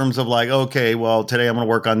go in terms of like, okay, well, today I'm going to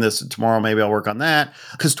work on this, and tomorrow maybe I'll work on that?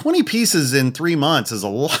 Because 20 pieces in 3 months is a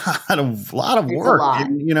lot of It's a work, lot.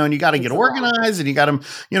 and you got to get It's a lot. organized, and you got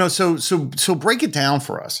to, so break it down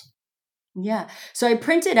for us. Yeah. So I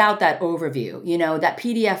printed out that overview, that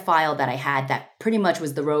PDF file that I had that pretty much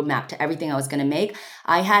was the roadmap to everything I was going to make.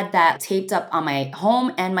 I had that taped up on my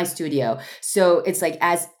home and my studio. So it's like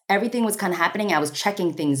as everything was kind of happening, I was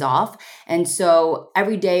checking things off. And so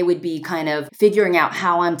every day would be kind of figuring out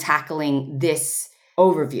how I'm tackling this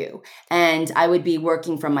overview. And I would be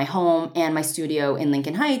working from my home and my studio in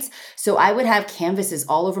Lincoln Heights. So I would have canvases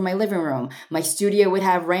all over my living room. My studio would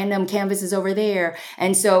have random canvases over there.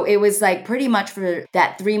 And so it was like pretty much for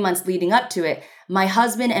that 3 months leading up to it, my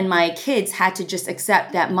husband and my kids had to just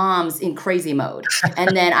accept that mom's in crazy mode.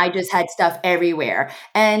 And then I just had stuff everywhere.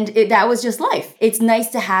 And that was just life. It's nice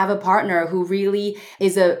to have a partner who really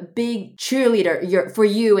is a big cheerleader for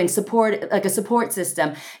you and support, like a support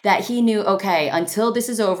system, that he knew, okay, until this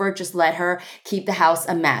is over, just let her keep the house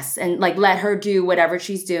a mess and like let her do whatever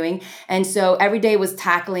she's doing. And so every day was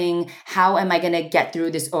tackling, how am I going to get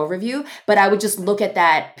through this overview? But I would just look at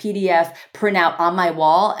that PDF printout on my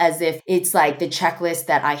wall as if it's like the checklist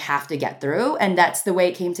that I have to get through. And that's the way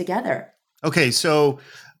it came together. Okay. So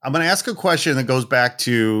I'm going to ask a question that goes back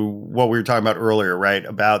to what we were talking about earlier, right?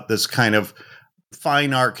 About this kind of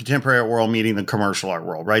fine art, contemporary art world meeting the commercial art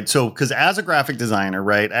world, right? So, because as a graphic designer,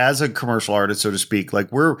 right, as a commercial artist, so to speak,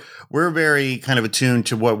 like we're very kind of attuned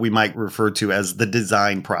to what we might refer to as the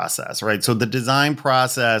design process, right? So the design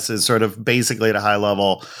process is sort of basically at a high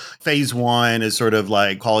level. Phase 1 is sort of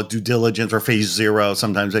like, call it due diligence, or phase 0.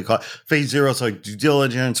 Sometimes they call it phase 0. So like due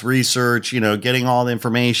diligence, research, getting all the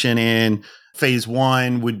information in. Phase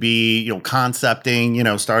 1 would be,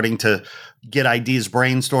 concepting, starting to get ideas,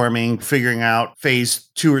 brainstorming, figuring out. Phase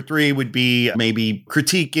 2 or 3 would be maybe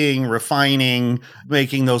critiquing, refining,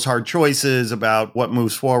 making those hard choices about what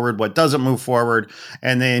moves forward, what doesn't move forward.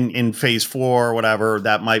 And then in phase 4, whatever,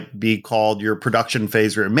 that might be called your production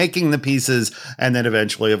phase, where you're making the pieces. And then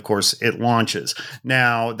eventually, of course, it launches.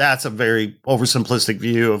 Now, that's a very oversimplistic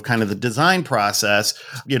view of kind of the design process,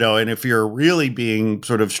 and if you're really being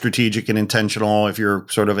sort of strategic and intentional, if you're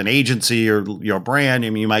sort of an agency or your brand,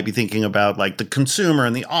 you might be thinking about like the consumer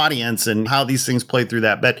and the audience and how these things play through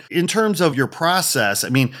that. But in terms of your process,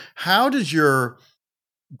 how does your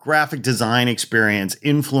graphic design experience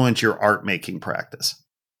influence your art making practice?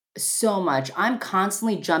 So much. I'm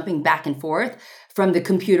constantly jumping back and forth from the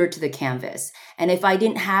computer to the canvas. And if I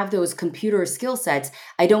didn't have those computer skill sets,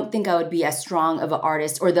 I don't think I would be as strong of an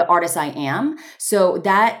artist or the artist I am. So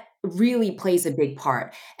that really plays a big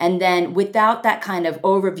part. And then without that kind of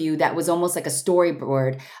overview that was almost like a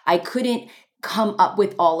storyboard, I couldn't come up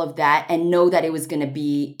with all of that and know that it was going to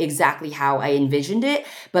be exactly how I envisioned it.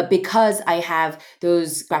 But because I have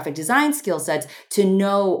those graphic design skill sets to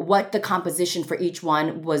know what the composition for each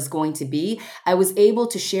one was going to be, I was able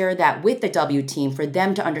to share that with the W team for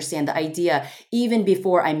them to understand the idea even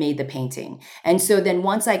before I made the painting. And so then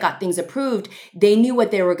once I got things approved, they knew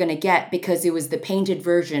what they were going to get because it was the painted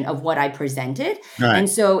version of what I presented. Right. And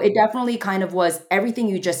so it definitely kind of was everything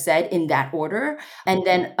you just said in that order. And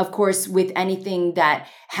then, of course, with anything that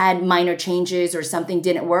had minor changes or something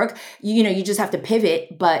didn't work, you just have to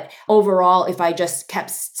pivot. But overall, if I just kept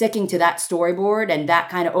sticking to that storyboard and that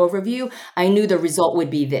kind of overview, I knew the result would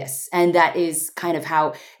be this. And that is kind of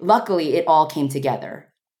how, luckily, it all came together.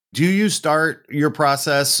 Do you start your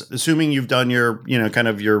process, assuming you've done your, kind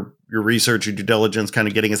of your research, your due diligence, kind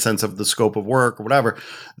of getting a sense of the scope of work or whatever,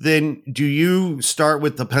 then do you start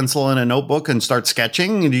with the pencil and a notebook and start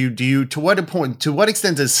sketching? Do you, to what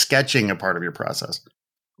extent is sketching a part of your process?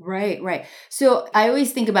 Right. So I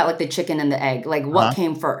always think about like the chicken and the egg, like what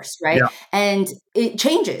came first, right? Yeah. And it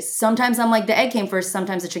changes. Sometimes I'm like the egg came first,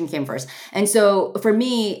 sometimes the chicken came first. And so for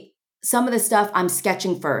me, some of the stuff I'm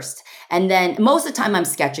sketching first. And then most of the time I'm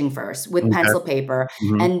sketching first with pencil paper.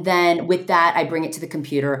 Mm-hmm. And then with that, I bring it to the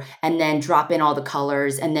computer and then drop in all the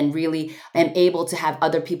colors and then really am able to have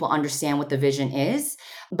other people understand what the vision is.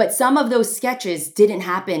 But some of those sketches didn't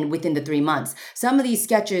happen within the 3 months. Some of these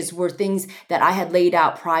sketches were things that I had laid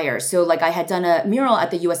out prior. So like I had done a mural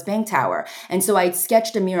at the US Bank Tower. And so I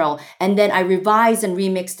sketched a mural and then I revised and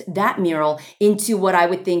remixed that mural into what I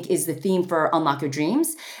would think is the theme for Unlock Your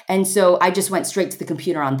Dreams. And so I just went straight to the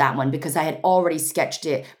computer on that one because I had already sketched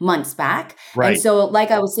it months back. Right. And so like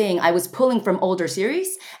I was saying, I was pulling from older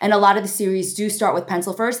series, and a lot of the series do start with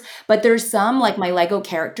pencil first, but there's some like my Lego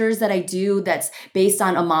characters that I do that's based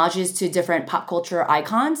on homages to different pop culture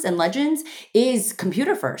icons and legends is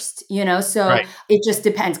computer first, so Right. it just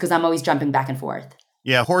depends because I'm always jumping back and forth.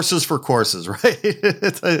 Yeah, horses for courses, right?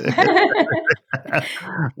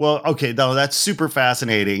 Well, okay, no, that's super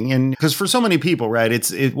fascinating, and because for so many people, right,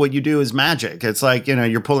 what you do is magic. It's like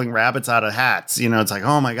you're pulling rabbits out of hats. It's like,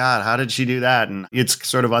 oh my God, how did she do that? And it's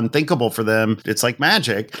sort of unthinkable for them. It's like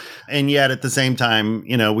magic, and yet at the same time,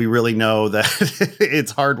 we really know that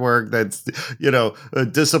it's hard work. That's a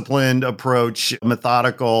disciplined approach,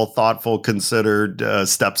 methodical, thoughtful, considered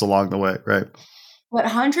steps along the way, right? But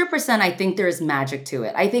 100%, I think there is magic to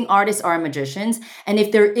it. I think artists are magicians. And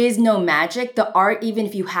if there is no magic, the art, even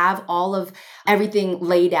if you have all of everything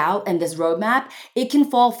laid out and this roadmap, it can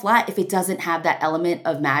fall flat if it doesn't have that element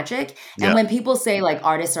of magic. Yeah. And when people say like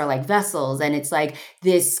artists are like vessels and it's like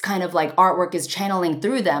this kind of like artwork is channeling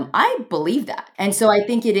through them, I believe that. And so I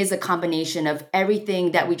think it is a combination of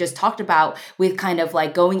everything that we just talked about with kind of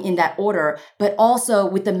like going in that order, but also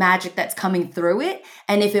with the magic that's coming through it.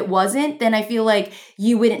 And if it wasn't, then I feel like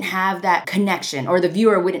you wouldn't have that connection, or the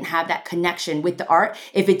viewer wouldn't have that connection with the art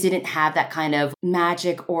if it didn't have that kind of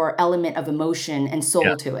magic or element of emotion and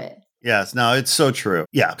soul to it. Yes, no, it's so true.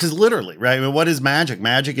 Yeah, because literally, right? I mean, what is magic?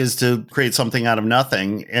 Magic is to create something out of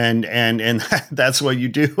nothing, and that's what you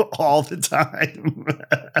do all the time.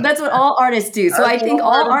 That's what all artists do. So I think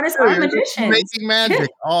all artists are magicians. Making magic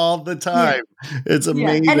all the time. Yeah. It's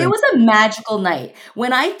amazing. Yeah. And it was a magical night.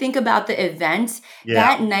 When I think about the event,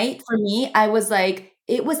 that night for me, I was like,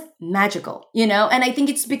 it was magical, And I think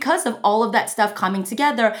it's because of all of that stuff coming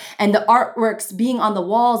together and the artworks being on the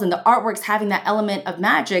walls and the artworks having that element of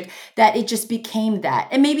magic that it just became that.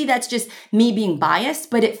 And maybe that's just me being biased,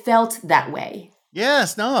 but it felt that way.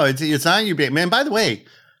 Yes, no, it's not you being, man, by the way,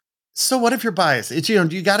 so what if you're biased? It's,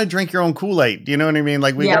 you got to drink your own Kool-Aid. Do you know what I mean?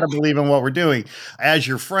 Like we got to believe in what we're doing. As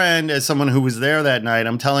your friend, as someone who was there that night,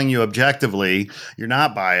 I'm telling you objectively, you're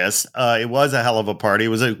not biased. It was a hell of a party. It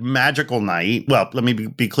was a magical night. Well, let me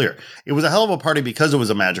be clear. It was a hell of a party because it was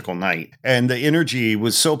a magical night. And the energy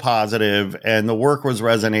was so positive and the work was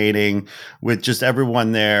resonating with just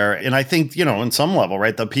everyone there. And I think, in some level,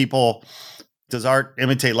 right, the people... Does art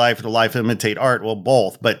imitate life or does life imitate art? Well,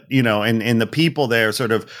 both. But, and the people there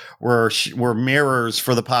sort of were mirrors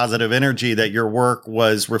for the positive energy that your work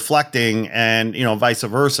was reflecting and, vice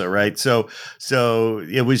versa. Right. So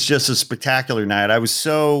it was just a spectacular night. I was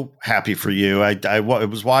so happy for you. I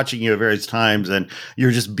was watching you at various times and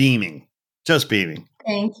you're just beaming.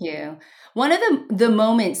 Thank you. One of the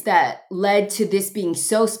moments that led to this being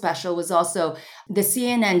so special was also the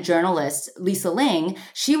CNN journalist, Lisa Ling.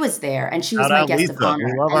 She was there and she was my guest of honor.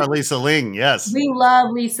 We love our Lisa Ling, yes. We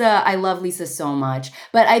love Lisa. I love Lisa so much.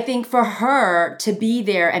 But I think for her to be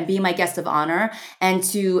there and be my guest of honor and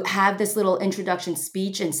to have this little introduction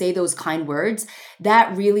speech and say those kind words,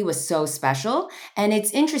 that really was so special. And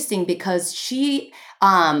it's interesting because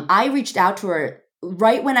I reached out to her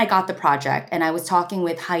right when I got the project and I was talking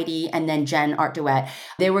with Heidi and then Jen Art Duet.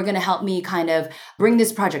 They were going to help me kind of bring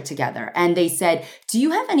this project together. And they said, do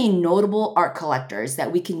you have any notable art collectors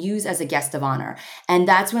that we can use as a guest of honor? And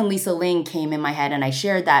that's when Lisa Ling came in my head and I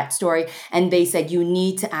shared that story. And they said, you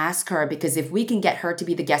need to ask her because if we can get her to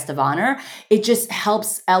be the guest of honor, it just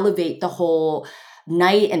helps elevate the whole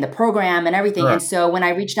night and the program and everything. Sure. And so when I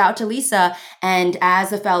reached out to Lisa, and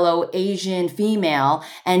as a fellow Asian female,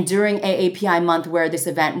 and during AAPI month where this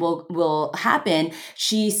event will happen,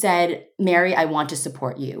 she said, Mary, I want to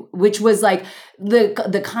support you, which was like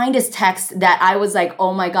the kindest text that I was like,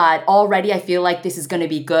 oh my God, already I feel like this is going to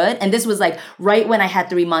be good. And this was like right when I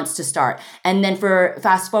had 3 months to start. And then for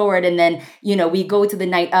fast forward, and then, we go to the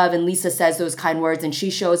night of and Lisa says those kind words and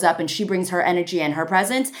she shows up and she brings her energy and her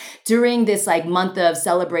presence during this like month of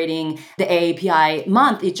celebrating the AAPI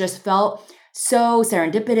month. It just felt so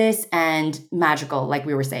serendipitous and magical, like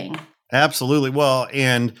we were saying. Absolutely. Well,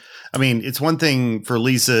 and I mean, it's one thing for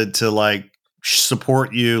Lisa to like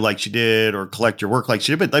support you like she did or collect your work like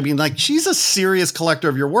she did, but I mean, like she's a serious collector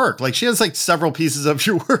of your work. Like she has like several pieces of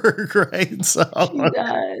your work, right? So she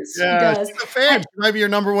does. Yeah, she's a fan. She might be your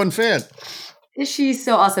number one fan. She's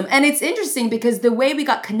so awesome. And it's interesting because the way we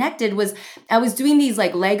got connected was I was doing these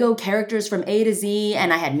like Lego characters from A to Z,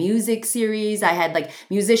 and I had music series. I had like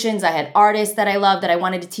musicians, I had artists that I loved that I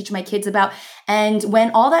wanted to teach my kids about. And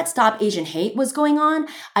when all that Stop Asian Hate was going on,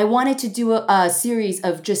 I wanted to do a series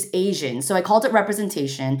of just Asian. So I called it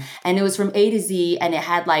Representation, and it was from A to Z, and it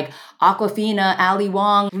had like Aquafina, Ali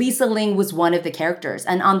Wong, Lisa Ling was one of the characters.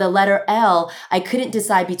 And on the letter L, I couldn't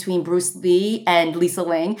decide between Bruce Lee and Lisa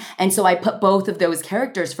Ling. And so I put both of those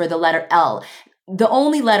characters for the letter L, the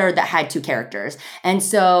only letter that had two characters. And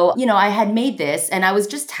so, I had made this and I was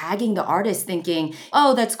just tagging the artist thinking,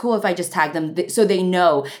 oh, that's cool if I just tag them so they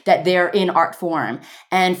know that they're in art form.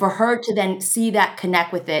 And for her to then see that,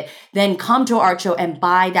 connect with it, then come to an art show and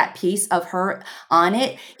buy that piece of her on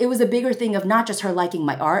it, it was a bigger thing of not just her liking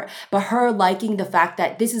my art, but her liking the fact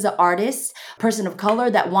that this is an artist, person of color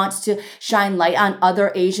that wants to shine light on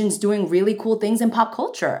other Asians doing really cool things in pop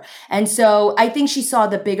culture. And so I think she saw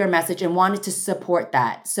the bigger message and wanted to support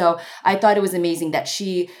that. So I thought it was amazing that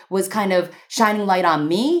she was kind of shining light on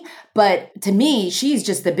me, but to me, she's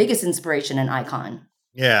just the biggest inspiration and icon.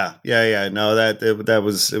 Yeah. No, it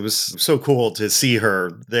was so cool to see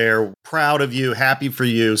her there, proud of you, happy for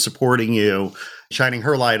you, supporting you, shining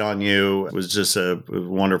her light on you. It was just a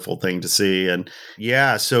wonderful thing to see. And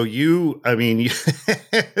yeah, so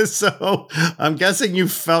so I'm guessing you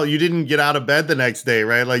didn't get out of bed the next day,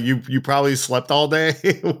 right? Like you probably slept all day.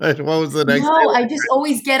 What was the next day? No, I just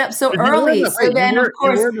always get up so early. Of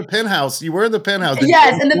course. You were in the penthouse.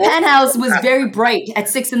 Yes, and the penthouse was very bright at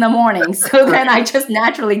 6 a.m. So then I just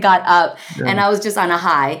naturally got up and I was just on a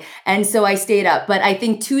high. And so I stayed up. But I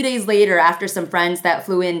think 2 days later, after some friends that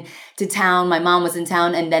flew in to town, my mom was in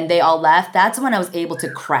town, and then they all left. That's when I was able to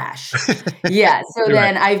crash. Yeah. So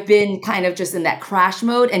then I've been kind of just in that crash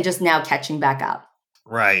mode and just now catching back up.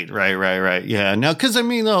 Right. Yeah. No, because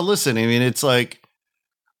listen, it's like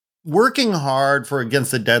working hard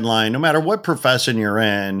against the deadline, no matter what profession you're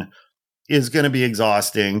in, is going to be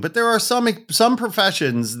exhausting. But there are some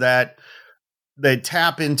professions that they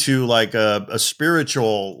tap into like a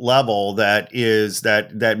spiritual level that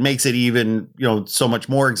makes it even, so much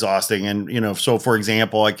more exhausting. And, so for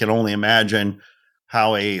example, I can only imagine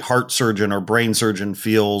how a heart surgeon or brain surgeon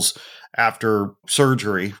feels after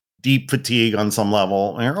surgery, deep fatigue on some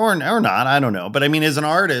level or not. I don't know. But as an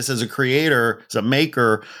artist, as a creator, as a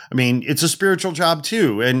maker, it's a spiritual job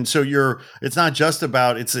too. And so it's not just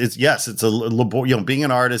about, it's being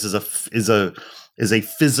an artist is a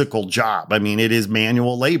physical job. It is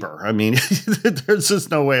manual labor. There's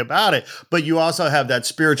just no way about it. But you also have that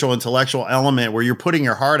spiritual, intellectual element where you're putting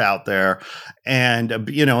your heart out there, and and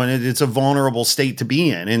it's a vulnerable state to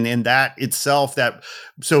be in. And that itself,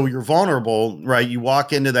 so you're vulnerable, right? You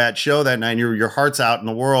walk into that show that night, and your heart's out in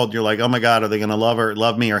the world. You're like, oh my God, are they going to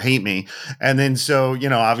love me or hate me? And then so,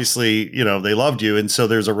 obviously, they loved you. And so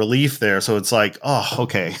there's a relief there. So it's like, oh,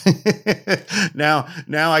 okay. now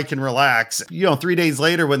I can relax. 3 days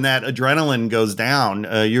later, when that adrenaline goes down,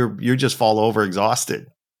 you just fall over exhausted.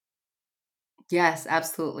 Yes,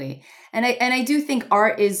 absolutely. And I do think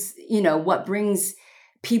art is, what brings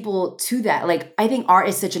people to that. Like, I think art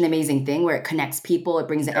is such an amazing thing where it connects people, it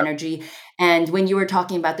brings energy. And when you were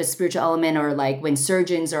talking about the spiritual element, or like when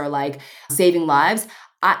surgeons are like saving lives,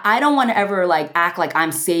 I don't want to ever like act like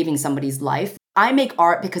I'm saving somebody's life. I make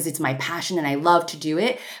art because it's my passion and I love to do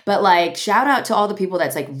it. But like, shout out to all the people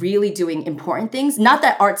that's like really doing important things. Not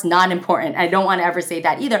that art's not important. I don't want to ever say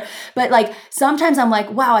that either. But like, sometimes I'm like,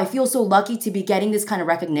 wow, I feel so lucky to be getting this kind of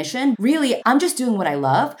recognition. Really, I'm just doing what I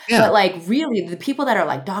love. Yeah. But like, really, the people that are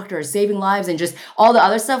like doctors, saving lives, and just all the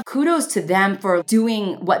other stuff, kudos to them for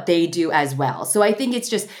doing what they do as well. So I think it's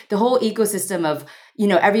just the whole ecosystem of,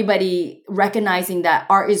 everybody recognizing that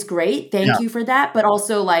art is great. Thank you for that. But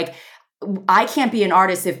also like, I can't be an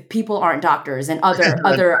artist if people aren't doctors and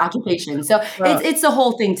other occupations. So it's the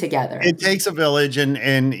whole thing together. It takes a village,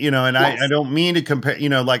 and yes. I don't mean to compare,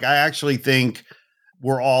 like I actually think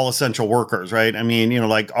we're all essential workers, right?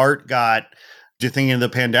 Like art got, just thinking of the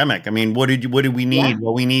pandemic. What did we need? Yeah.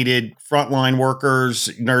 Well, we needed frontline workers,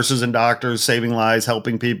 nurses and doctors, saving lives,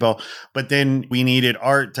 helping people. But then we needed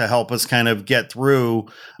art to help us kind of get through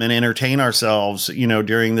and entertain ourselves,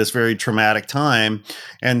 during this very traumatic time.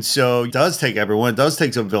 And so it does take everyone. It does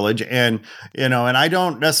take a village. And, and I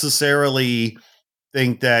don't necessarily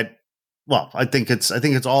think that, well, I think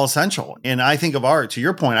it's all essential. And I think of art, to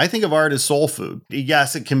your point, I think of art as soul food.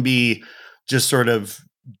 Yes, it can be just sort of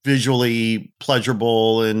visually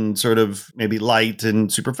pleasurable and sort of maybe light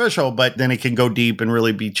and superficial, but then it can go deep and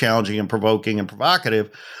really be challenging and provoking and provocative.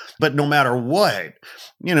 But no matter what,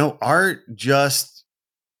 art just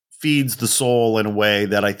feeds the soul in a way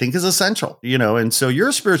that I think is essential, and so you're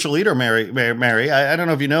a spiritual leader, Mary. I don't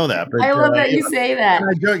know if you know that, but I love that you say that.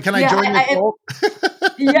 can I join the cult?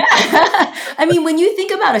 Yeah. I mean, when you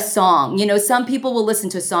think about a song, some people will listen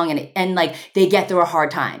to a song and like they get through a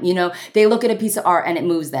hard time. They look at a piece of art and it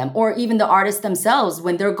moves them. Or even the artists themselves,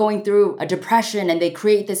 when they're going through a depression and they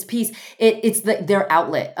create this piece, it's their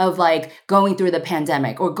outlet of like going through the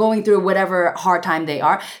pandemic or going through whatever hard time they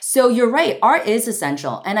are. So you're right. Art is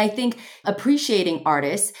essential. And I think appreciating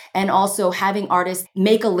artists and also having artists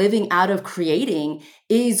make a living out of creating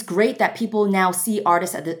is great, that people now see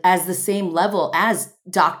artists as the same level as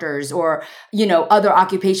doctors or, other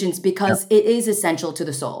occupations, because it is essential to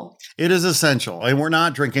the soul. It is essential. And we're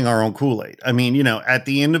not drinking our own Kool-Aid. I mean, at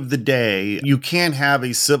the end of the day, you can't have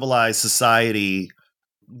a civilized society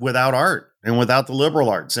without art and without the liberal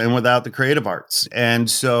arts and without the creative arts. And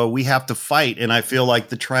so we have to fight. And I feel like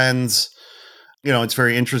the trends, it's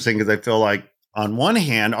very interesting because I feel like on one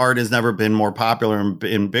hand, art has never been more popular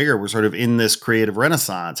and bigger. We're sort of in this creative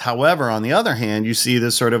renaissance. However, on the other hand, you see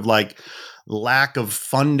this sort of like lack of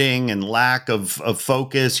funding and lack of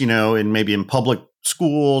focus, and maybe in public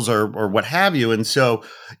schools or what have you. And so,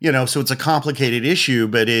 so it's a complicated issue,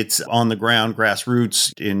 but it's on the ground,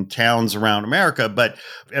 grassroots in towns around America. But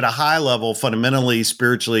at a high level, fundamentally,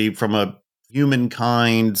 spiritually, from a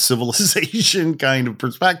humankind, civilization kind of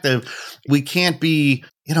perspective, we can't be,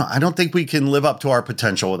 I don't think we can live up to our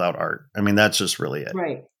potential without art. I mean, that's just really it.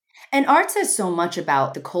 Right. And art says so much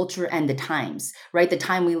about the culture and the times, right? The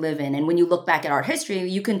time we live in. And when you look back at art history,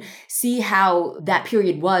 you can see how that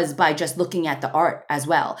period was by just looking at the art as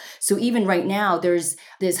well. So even right now, there's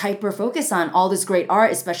this hyper focus on all this great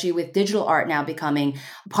art, especially with digital art now becoming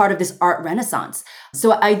part of this art renaissance.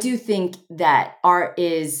 So I do think that art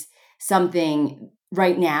is something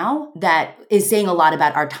right now that is saying a lot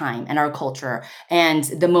about our time and our culture and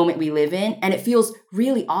the moment we live in. And it feels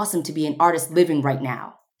really awesome to be an artist living right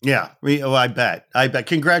now. Yeah, I bet.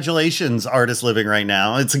 Congratulations, artists living right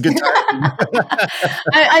now. It's a good time.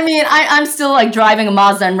 I'm still like driving a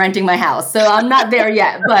Mazda and renting my house. So I'm not there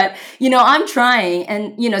yet, but I'm trying.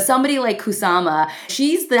 And, somebody like Kusama,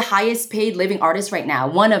 she's the highest paid living artist right now,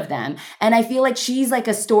 one of them. And I feel like she's like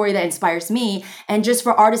a story that inspires me. And just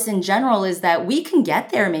for artists in general is that we can get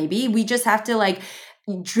there. Maybe we just have to like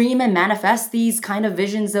dream and manifest these kind of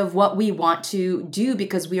visions of what we want to do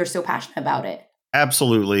because we are so passionate about it.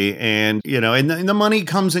 Absolutely. And, and the money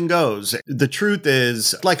comes and goes. The truth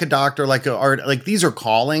is, like a doctor, like an art, like these are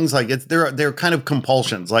callings, like they're kind of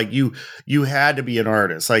compulsions. Like you had to be an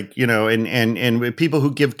artist, like, and people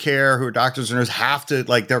who give care, who are doctors and nurses have to,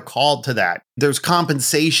 like, they're called to that. There's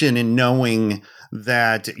compensation in knowing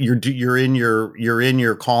that you're in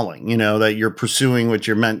your calling, that you're pursuing what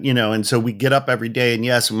you're meant, and so we get up every day and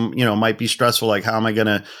yes, it might be stressful. Like, how am I going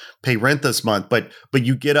to pay rent this month? But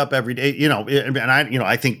you get up every day, and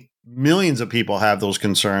I think millions of people have those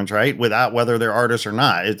concerns, right? Without whether they're artists or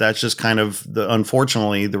not. That's just kind of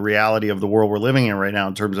unfortunately the reality of the world we're living in right now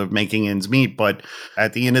in terms of making ends meet. But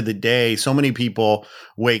at the end of the day, so many people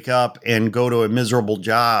wake up and go to a miserable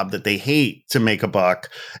job that they hate to make a buck.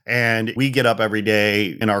 And we get up every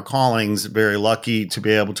day in our callings, very lucky to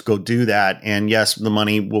be able to go do that. And yes, the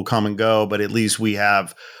money will come and go, but at least we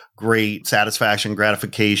have great satisfaction,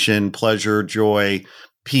 gratification, pleasure, joy,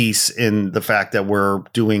 peace in the fact that we're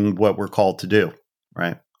doing what we're called to do,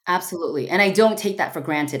 right? Absolutely. And I don't take that for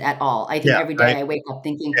granted at all. I think every day I wake up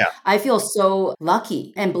thinking, I feel so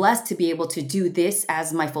lucky and blessed to be able to do this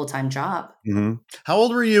as my full-time job. Mm-hmm. How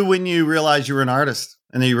old were you when you realized you were an artist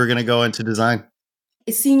and that you were going to go into design?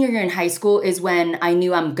 Senior year in high school is when I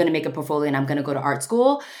knew I'm going to make a portfolio and I'm going to go to art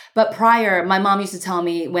school. But prior, my mom used to tell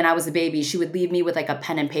me when I was a baby, she would leave me with like a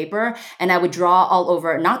pen and paper and I would draw all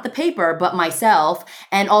over, not the paper, but myself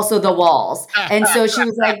and also the walls. And so she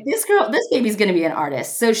was like, this baby's going to be an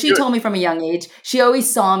artist. So she told me from a young age, she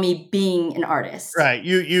always saw me being an artist. Right.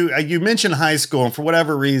 You mentioned high school, and for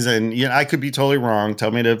whatever reason, I could be totally wrong.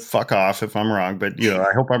 Tell me to fuck off if I'm wrong, but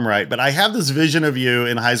I hope I'm right. But I have this vision of you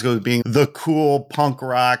in high school as being the cool punk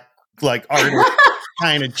rock, like artist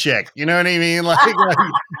kind of chick. You know what I mean? Like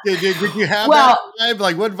did you have that vibe?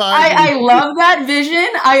 Like what vibe? I love that vision.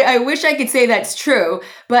 I wish I could say that's true,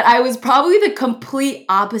 but I was probably the complete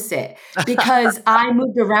opposite because I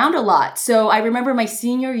moved around a lot. So I remember my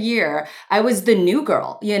senior year, I was the new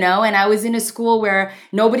girl, and I was in a school where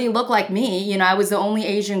nobody looked like me. I was the only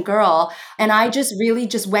Asian girl. And I just really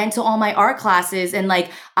just went to all my art classes and like,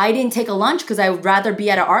 I didn't take a lunch because I would rather be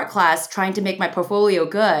at an art class trying to make my portfolio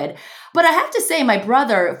good. But I have to say, my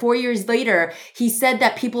brother, 4 years later, he said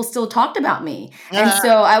that people still talked about me. And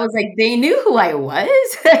so I was like, they knew who I was.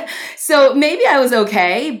 So maybe I was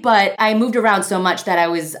okay. way, but I moved around so much that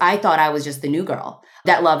I thought I was just the new girl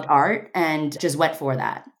that loved art and just went for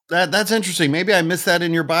that. That's interesting. Maybe I missed that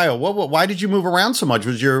in your bio. Why did you move around so much?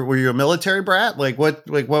 Were you a military brat? What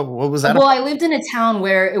was that? Well, I lived in a town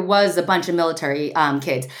where it was a bunch of military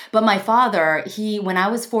kids. But my father, when I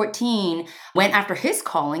was 14, went after his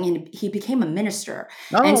calling and he became a minister.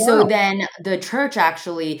 Oh, and so wow. then the church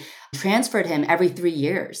actually transferred him every 3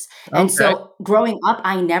 years. And Okay. so growing up,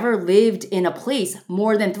 I never lived in a place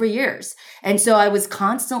more than 3 years. And so I was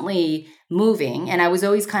constantly moving and I was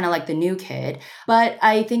always kind of like the new kid. But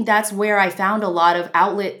I think that's where I found a lot of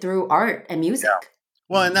outlet through art and music. Yeah.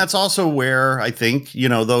 Well, and that's also where I think,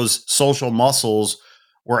 those social muscles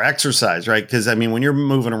were exercised, right? Because I mean, when you're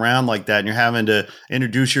moving around like that and you're having to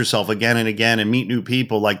introduce yourself again and again and meet new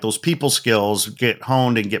people, like those people skills get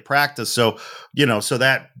honed and get practiced. So, so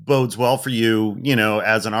that bodes well for you,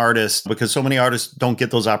 as an artist, because so many artists don't get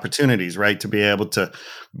those opportunities, right? To be able to,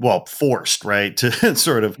 forced, right? To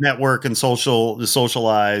sort of network and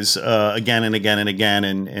socialize again and again and again.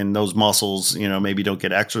 And those muscles, maybe don't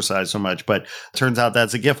get exercised so much, but it turns out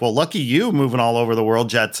that's a gift. Well, lucky you, moving all over the world,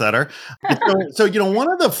 jet setter. So,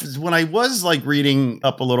 when I was like reading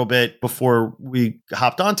up a little bit before we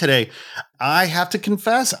hopped on today, I have to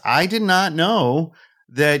confess, I did not know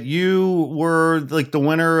that you were like the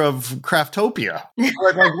winner of Craftopia.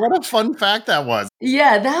 Like, what a fun fact that was.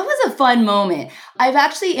 Yeah, that was a fun moment. I've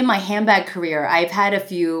actually, in my handbag career, I've had a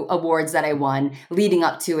few awards that I won leading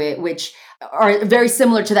up to it, which are very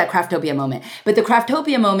similar to that Craftopia moment. But the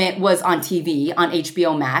Craftopia moment was on TV, on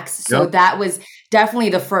HBO Max. So Yep. that was definitely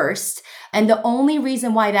the first. And the only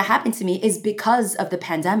reason why that happened to me is because of the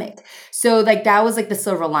pandemic. So like that was like the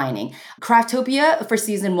silver lining. Craftopia for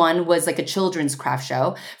season 1 was like a children's craft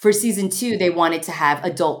show. For season 2, they wanted to have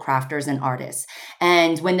adult crafters and artists.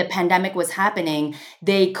 And when the pandemic was happening,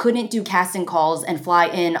 they couldn't do casting calls and fly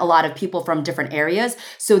in a lot of people from different areas.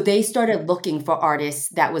 So they started looking for artists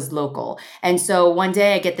that was local. And so one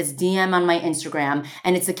day I get this DM on my Instagram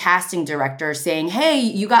and it's a casting director saying, "Hey,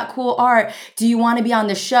 you got cool art. Do you want to be on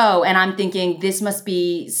the show?" And I'm thinking this must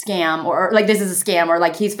be scam or like this is a scam or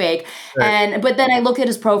like he's fake. Right. But then I look at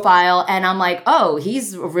his profile and I'm like, oh,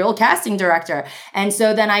 he's a real casting director. And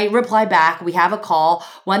so then I reply back, we have a call,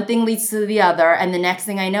 one thing leads to the other. And the next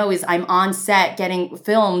thing I know is I'm on set getting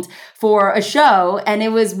filmed for a show. And it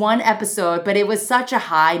was one episode, but it was such a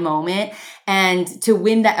high moment. And to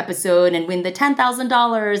win that episode and win the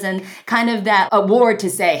 $10,000 and kind of that award to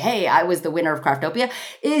say, hey, I was the winner of Craftopia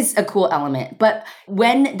is a cool element. But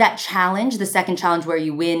when that challenge, the second challenge where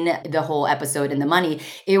you win the whole episode and the money,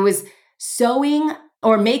 it was sewing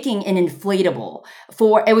or making an inflatable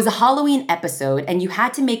it was a Halloween episode and you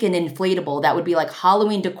had to make an inflatable that would be like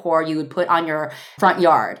Halloween decor you would put on your front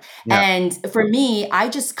yard. Yeah. And for me, I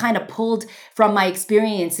just kind of pulled from my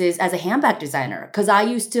experiences as a handbag designer because I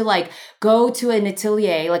used to like go to an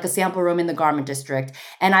atelier, like a sample room in the garment district,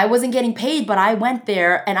 and I wasn't getting paid, but I went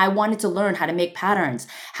there and I wanted to learn how to make patterns.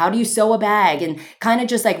 How do you sew a bag? And kind of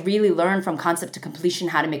just like really learn from concept to completion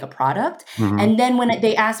how to make a product. Mhm. And then when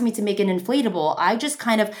they asked me to make an inflatable, I just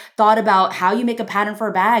kind of thought about how you make a pattern for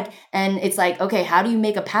a bag. And it's like, okay, how do you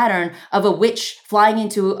make a pattern of a witch flying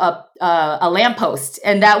into a lamppost?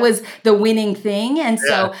 And that was the winning thing. And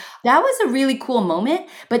so that was a really cool moment.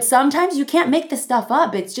 But sometimes you can't make this stuff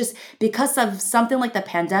up. It's just because of something like the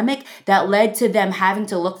pandemic that led to them having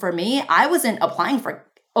to look for me. I wasn't applying for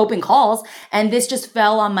open calls and this just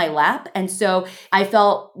fell on my lap. And so I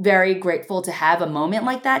felt very grateful to have a moment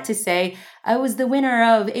like that to say, I was the winner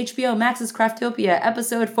of HBO Max's Craftopia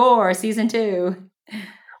episode 4, season 2.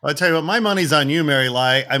 I'll tell you what, my money's on you, Mary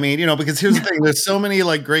Lai. I mean, because here's the thing, there's so many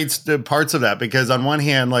like great parts of that, because on one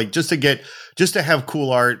hand, like just to have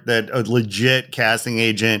cool art that a legit casting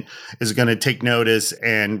agent is going to take notice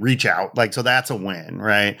and reach out. Like, so that's a win,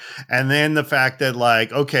 right? And then the fact that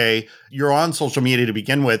like, okay, you're on social media to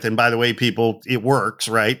begin with. And by the way, people, it works,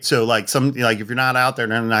 right? So like if you're not out there,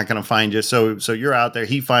 they're not going to find you. So you're out there,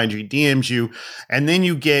 he finds you, DMs you, and then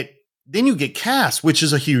you get cast, which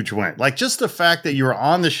is a huge win. Like just the fact that you were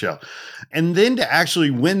on the show and then to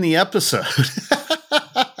actually win the episode.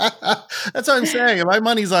 That's what I'm saying. My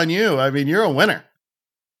money's on you. I mean, you're a winner.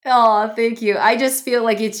 Oh, thank you. I just feel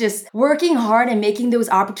like it's just working hard and making those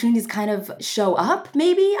opportunities kind of show up,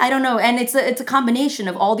 maybe. I don't know. And it's a combination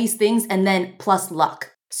of all these things and then plus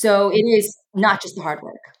luck. So it is not just the hard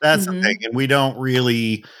work. That's the thing. And we don't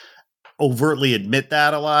really overtly admit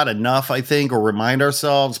that a lot enough, I think, or remind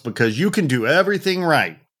ourselves, because you can do everything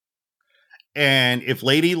right. And if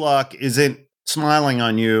Lady Luck isn't smiling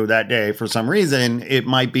on you that day for some reason, it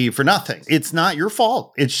might be for nothing. It's not your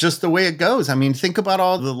fault. It's just the way it goes. I mean, think about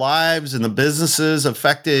all the lives and the businesses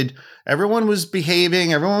affected. Everyone was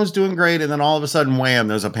behaving, everyone was doing great. And then all of a sudden, wham,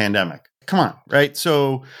 there's a pandemic. Come on, right?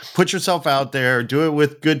 So put yourself out there, do it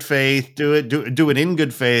with good faith, do it in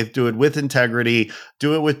good faith, do it with integrity,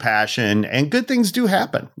 do it with passion, and good things do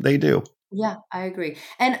happen. They do. Yeah, I agree.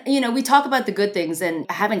 And, we talk about the good things and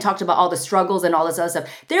haven't talked about all the struggles and all this other stuff.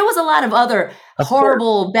 There was a lot of other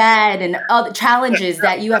horrible, bad, and other challenges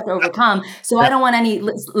that you have to overcome. So I don't want any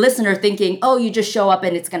listener thinking, oh, you just show up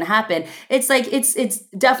and it's going to happen. It's like, it's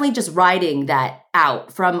definitely just riding that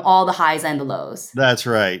out from all the highs and the lows. That's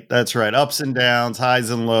right. That's right. Ups and downs, highs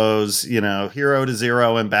and lows, hero to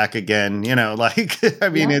zero and back again, I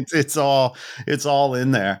mean, it's all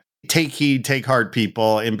in there. Take heed, take heart,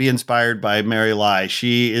 people, and be inspired by Mary Lai.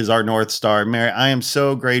 She is our North Star. Mary, I am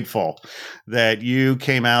so grateful that you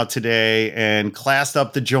came out today and classed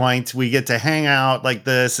up the joint. We get to hang out like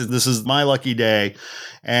this. This is my lucky day.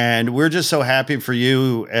 And we're just so happy for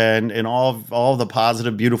you and all the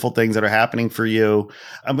positive, beautiful things that are happening for you.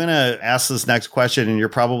 I'm going to ask this next question, and you're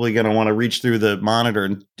probably going to want to reach through the monitor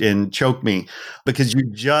and choke me because you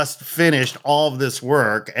just finished all of this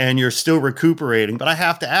work and you're still recuperating. But I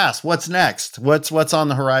have to ask, what's next? What's on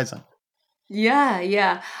the horizon?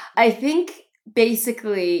 Yeah. I think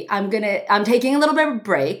basically I'm taking a little bit of a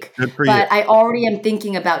break, but I already am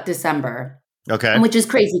thinking about December. Okay. Which is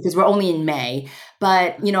crazy because we're only in May.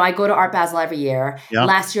 But, I go to Art Basel every year. Yeah.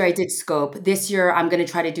 Last year I did Scope. This year I'm going to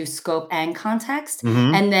try to do Scope and Context.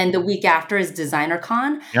 Mm-hmm. And then the week after is Designer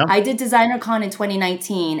Con. Yeah. I did Designer Con in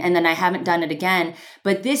 2019 and then I haven't done it again.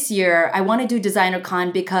 But this year I want to do Designer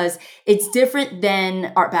Con because it's different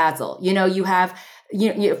than Art Basel. You have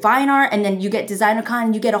fine art, and then you get Designer Con,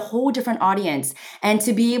 and you get a whole different audience. And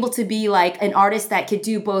to be able to be like an artist that could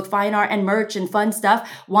do both fine art and merch and fun stuff,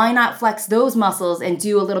 why not flex those muscles and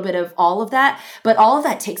do a little bit of all of that? But all of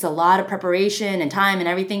that takes a lot of preparation and time and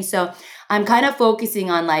everything. So I'm kind of focusing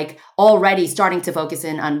on already starting to focus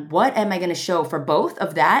in on what am I going to show for both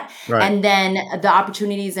of that. Right. And then the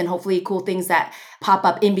opportunities and hopefully cool things that pop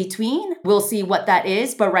up in between. We'll see what that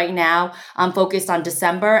is. But right now I'm focused on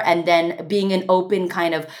December and then being an open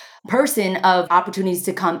kind of person of opportunities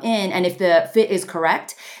to come in. And if the fit is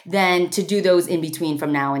correct, then to do those in between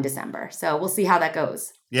from now and December. So we'll see how that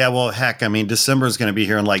goes. Yeah, well, heck, I mean, December is going to be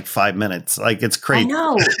here in 5 minutes. It's crazy. I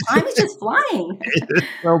know. Time is just flying. It's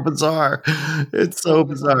so bizarre. It's so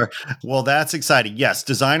bizarre. Well, that's exciting. Yes,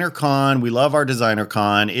 Designer Con. We love our Designer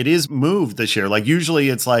Con. It is moved this year. Usually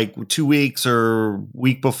it's 2 weeks or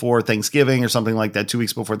week before Thanksgiving or something like that, 2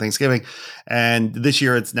 weeks before Thanksgiving. And this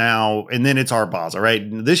year it's now, and then it's Art Basel, right?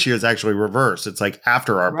 This year it's actually reversed. It's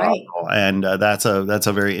after Art Basel. And that's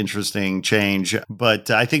a very interesting change. But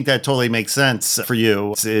I think that totally makes sense for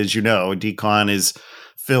you. As you know, DCon is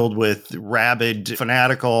filled with rabid,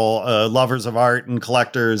 fanatical lovers of art and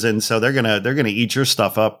collectors, and so they're gonna eat your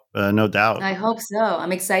stuff up, no doubt. I hope so.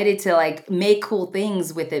 I'm excited to make cool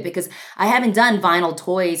things with it because I haven't done vinyl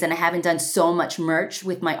toys and I haven't done so much merch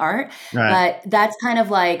with my art. Right. But that's kind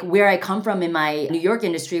of where I come from in my New York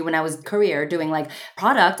industry when I was career doing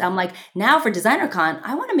product. I'm now for Designer Con,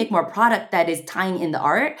 I want to make more product that is tying in the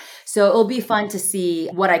art. So it'll be fun to see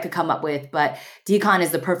what I could come up with. But DCon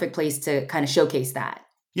is the perfect place to kind of showcase that.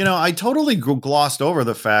 I totally glossed over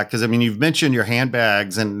the fact because you've mentioned your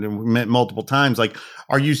handbags and multiple times.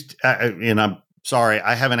 Are you? And I'm sorry,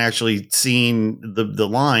 I haven't actually seen the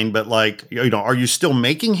line, but are you still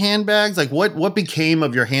making handbags? What became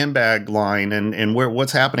of your handbag line, and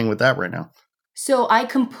what's happening with that right now? So I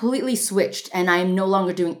completely switched and I'm no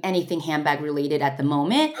longer doing anything handbag related at the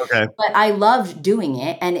moment. Okay. But I loved doing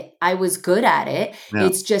it and I was good at it. Yeah.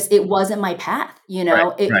 It's just, it wasn't my path,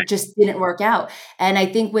 it just didn't work out. And I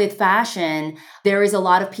think with fashion, there is a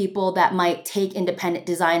lot of people that might take independent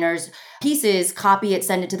designers' pieces, copy it,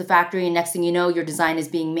 send it to the factory, and next thing you know, your design is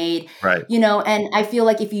being made. Right. And I feel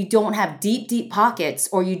if you don't have deep pockets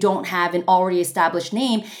or you don't have an already established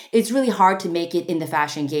name, it's really hard to make it in the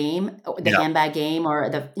fashion game, the handbag game, or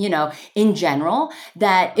in general,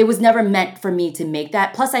 that it was never meant for me to make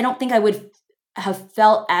that. Plus, I don't think I would have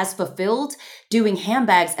felt as fulfilled doing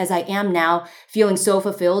handbags as I am now, feeling so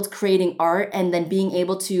fulfilled creating art and then being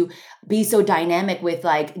able to be so dynamic with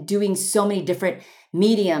doing so many different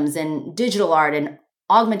mediums and digital art and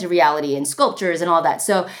augmented reality and sculptures and all that.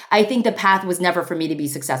 So I think the path was never for me to be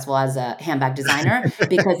successful as a handbag designer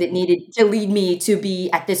because it needed to lead me to be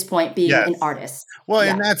at this point being an artist. Well,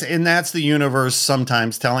 and that's the universe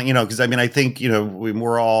sometimes telling, because I think,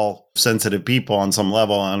 we're all sensitive people on some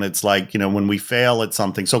level. And it's like, when we fail at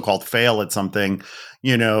something, so-called fail at something,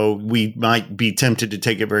 we might be tempted to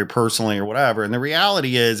take it very personally or whatever. And the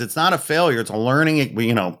reality is it's not a failure. It's a learning.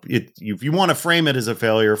 If you want to frame it as a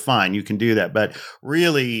failure, fine, you can do that. But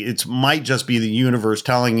really, it might just be the universe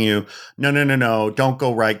telling you, no, don't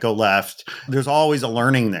go right, go left. There's always a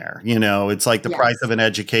learning there. It's like the price of an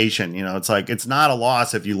education. It's like, it's not a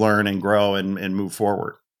loss if you learn and grow and move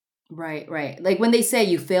forward. Right. Like when they say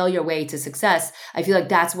you fail your way to success, I feel like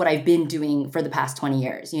that's what I've been doing for the past 20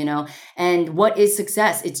 years, And what is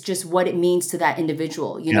success? It's just what it means to that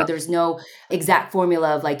individual. There's no exact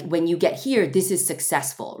formula of like, when you get here, this is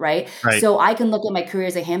successful, right? So I can look at my career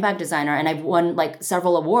as a handbag designer and I've won like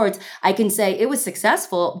several awards. I can say it was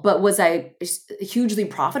successful, but was I hugely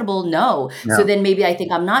profitable? No. So then maybe I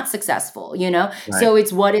think I'm not successful, So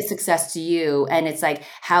it's what is success to you? And it's like,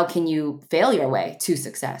 how can you fail your way to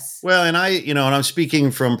success? Well, and and I'm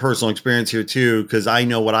speaking from personal experience here too, because I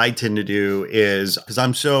know what I tend to do is because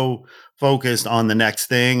I'm so focused on the next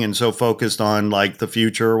thing and so focused on like the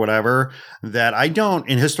future or whatever that I don't.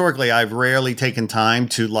 And historically, I've rarely taken time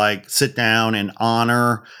to like sit down and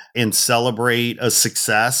honor and celebrate a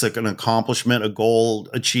success, like an accomplishment, a goal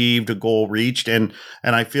achieved, a goal reached. And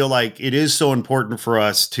I feel like it is so important for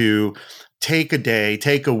us to take a day,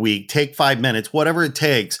 take a week, take 5 minutes, whatever it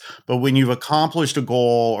takes. But when you've accomplished a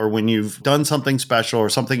goal or when you've done something special or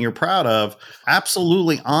something you're proud of,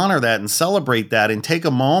 absolutely honor that and celebrate that and take a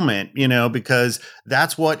moment, because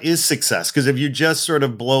that's what is success. Because if you just sort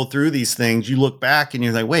of blow through these things, you look back and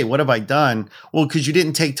you're like, wait, what have I done? Well, because you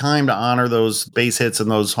didn't take time to honor those base hits and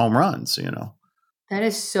those home runs, That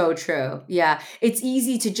is so true. Yeah. It's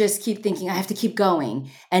easy to just keep thinking, I have to keep going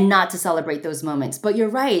and not to celebrate those moments. But you're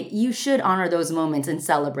right. You should honor those moments and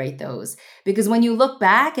celebrate those. Because when you look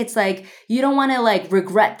back, it's like, you don't want to like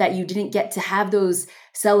regret that you didn't get to have those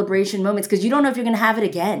celebration moments because you don't know if you're going to have it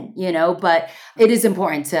again, but it is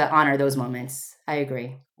important to honor those moments. I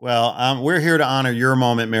agree. Well, we're here to honor your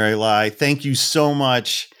moment, Mary Lai. Thank you so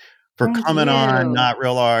much for coming on Not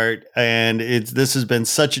Real Art. And this has been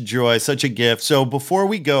such a joy, such a gift. So before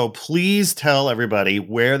we go, please tell everybody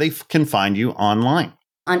where they can find you online.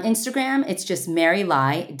 On Instagram, it's just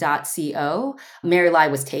marylai.co. Mary Lai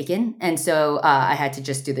was taken. And so I had to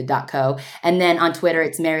just do the .co. And then on Twitter,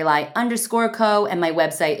 it's marylai_co. And my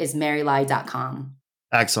website is marylai.com.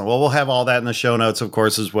 Excellent. Well, we'll have all that in the show notes, of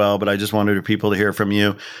course, as well. But I just wanted people to hear from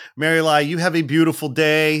you. Mary Lai, you have a beautiful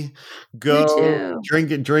day. Go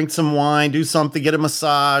drink some wine, do something, get a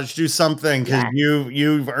massage, do something because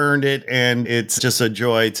you've earned it. And it's just a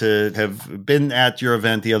joy to have been at your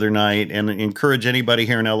event the other night and encourage anybody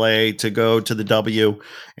here in LA to go to the W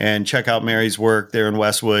and check out Mary's work there in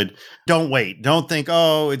Westwood. Don't wait. Don't think,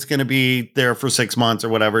 it's going to be there for 6 months or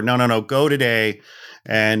whatever. No. Go today.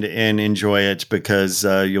 And enjoy it because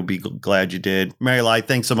you'll be glad you did. Mary Lai,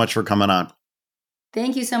 thanks so much for coming on.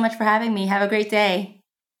 Thank you so much for having me. Have a great day.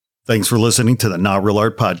 Thanks for listening to the Not Real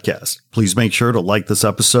Art Podcast. Please make sure to like this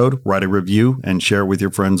episode, write a review, and share with your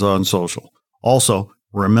friends on social. Also,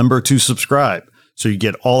 remember to subscribe so you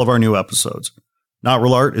get all of our new episodes. Not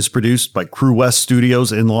Real Art is produced by Crew West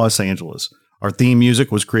Studios in Los Angeles. Our theme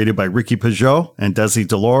music was created by Ricky Pajot and Desi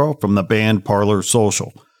DeLauro from the band Parlor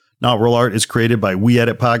Social. Not Real Art is created by We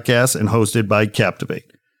Edit Podcasts and hosted by Captivate.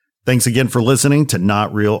 Thanks again for listening to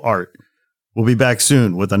Not Real Art. We'll be back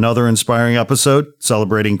soon with another inspiring episode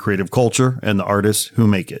celebrating creative culture and the artists who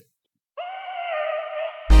make it.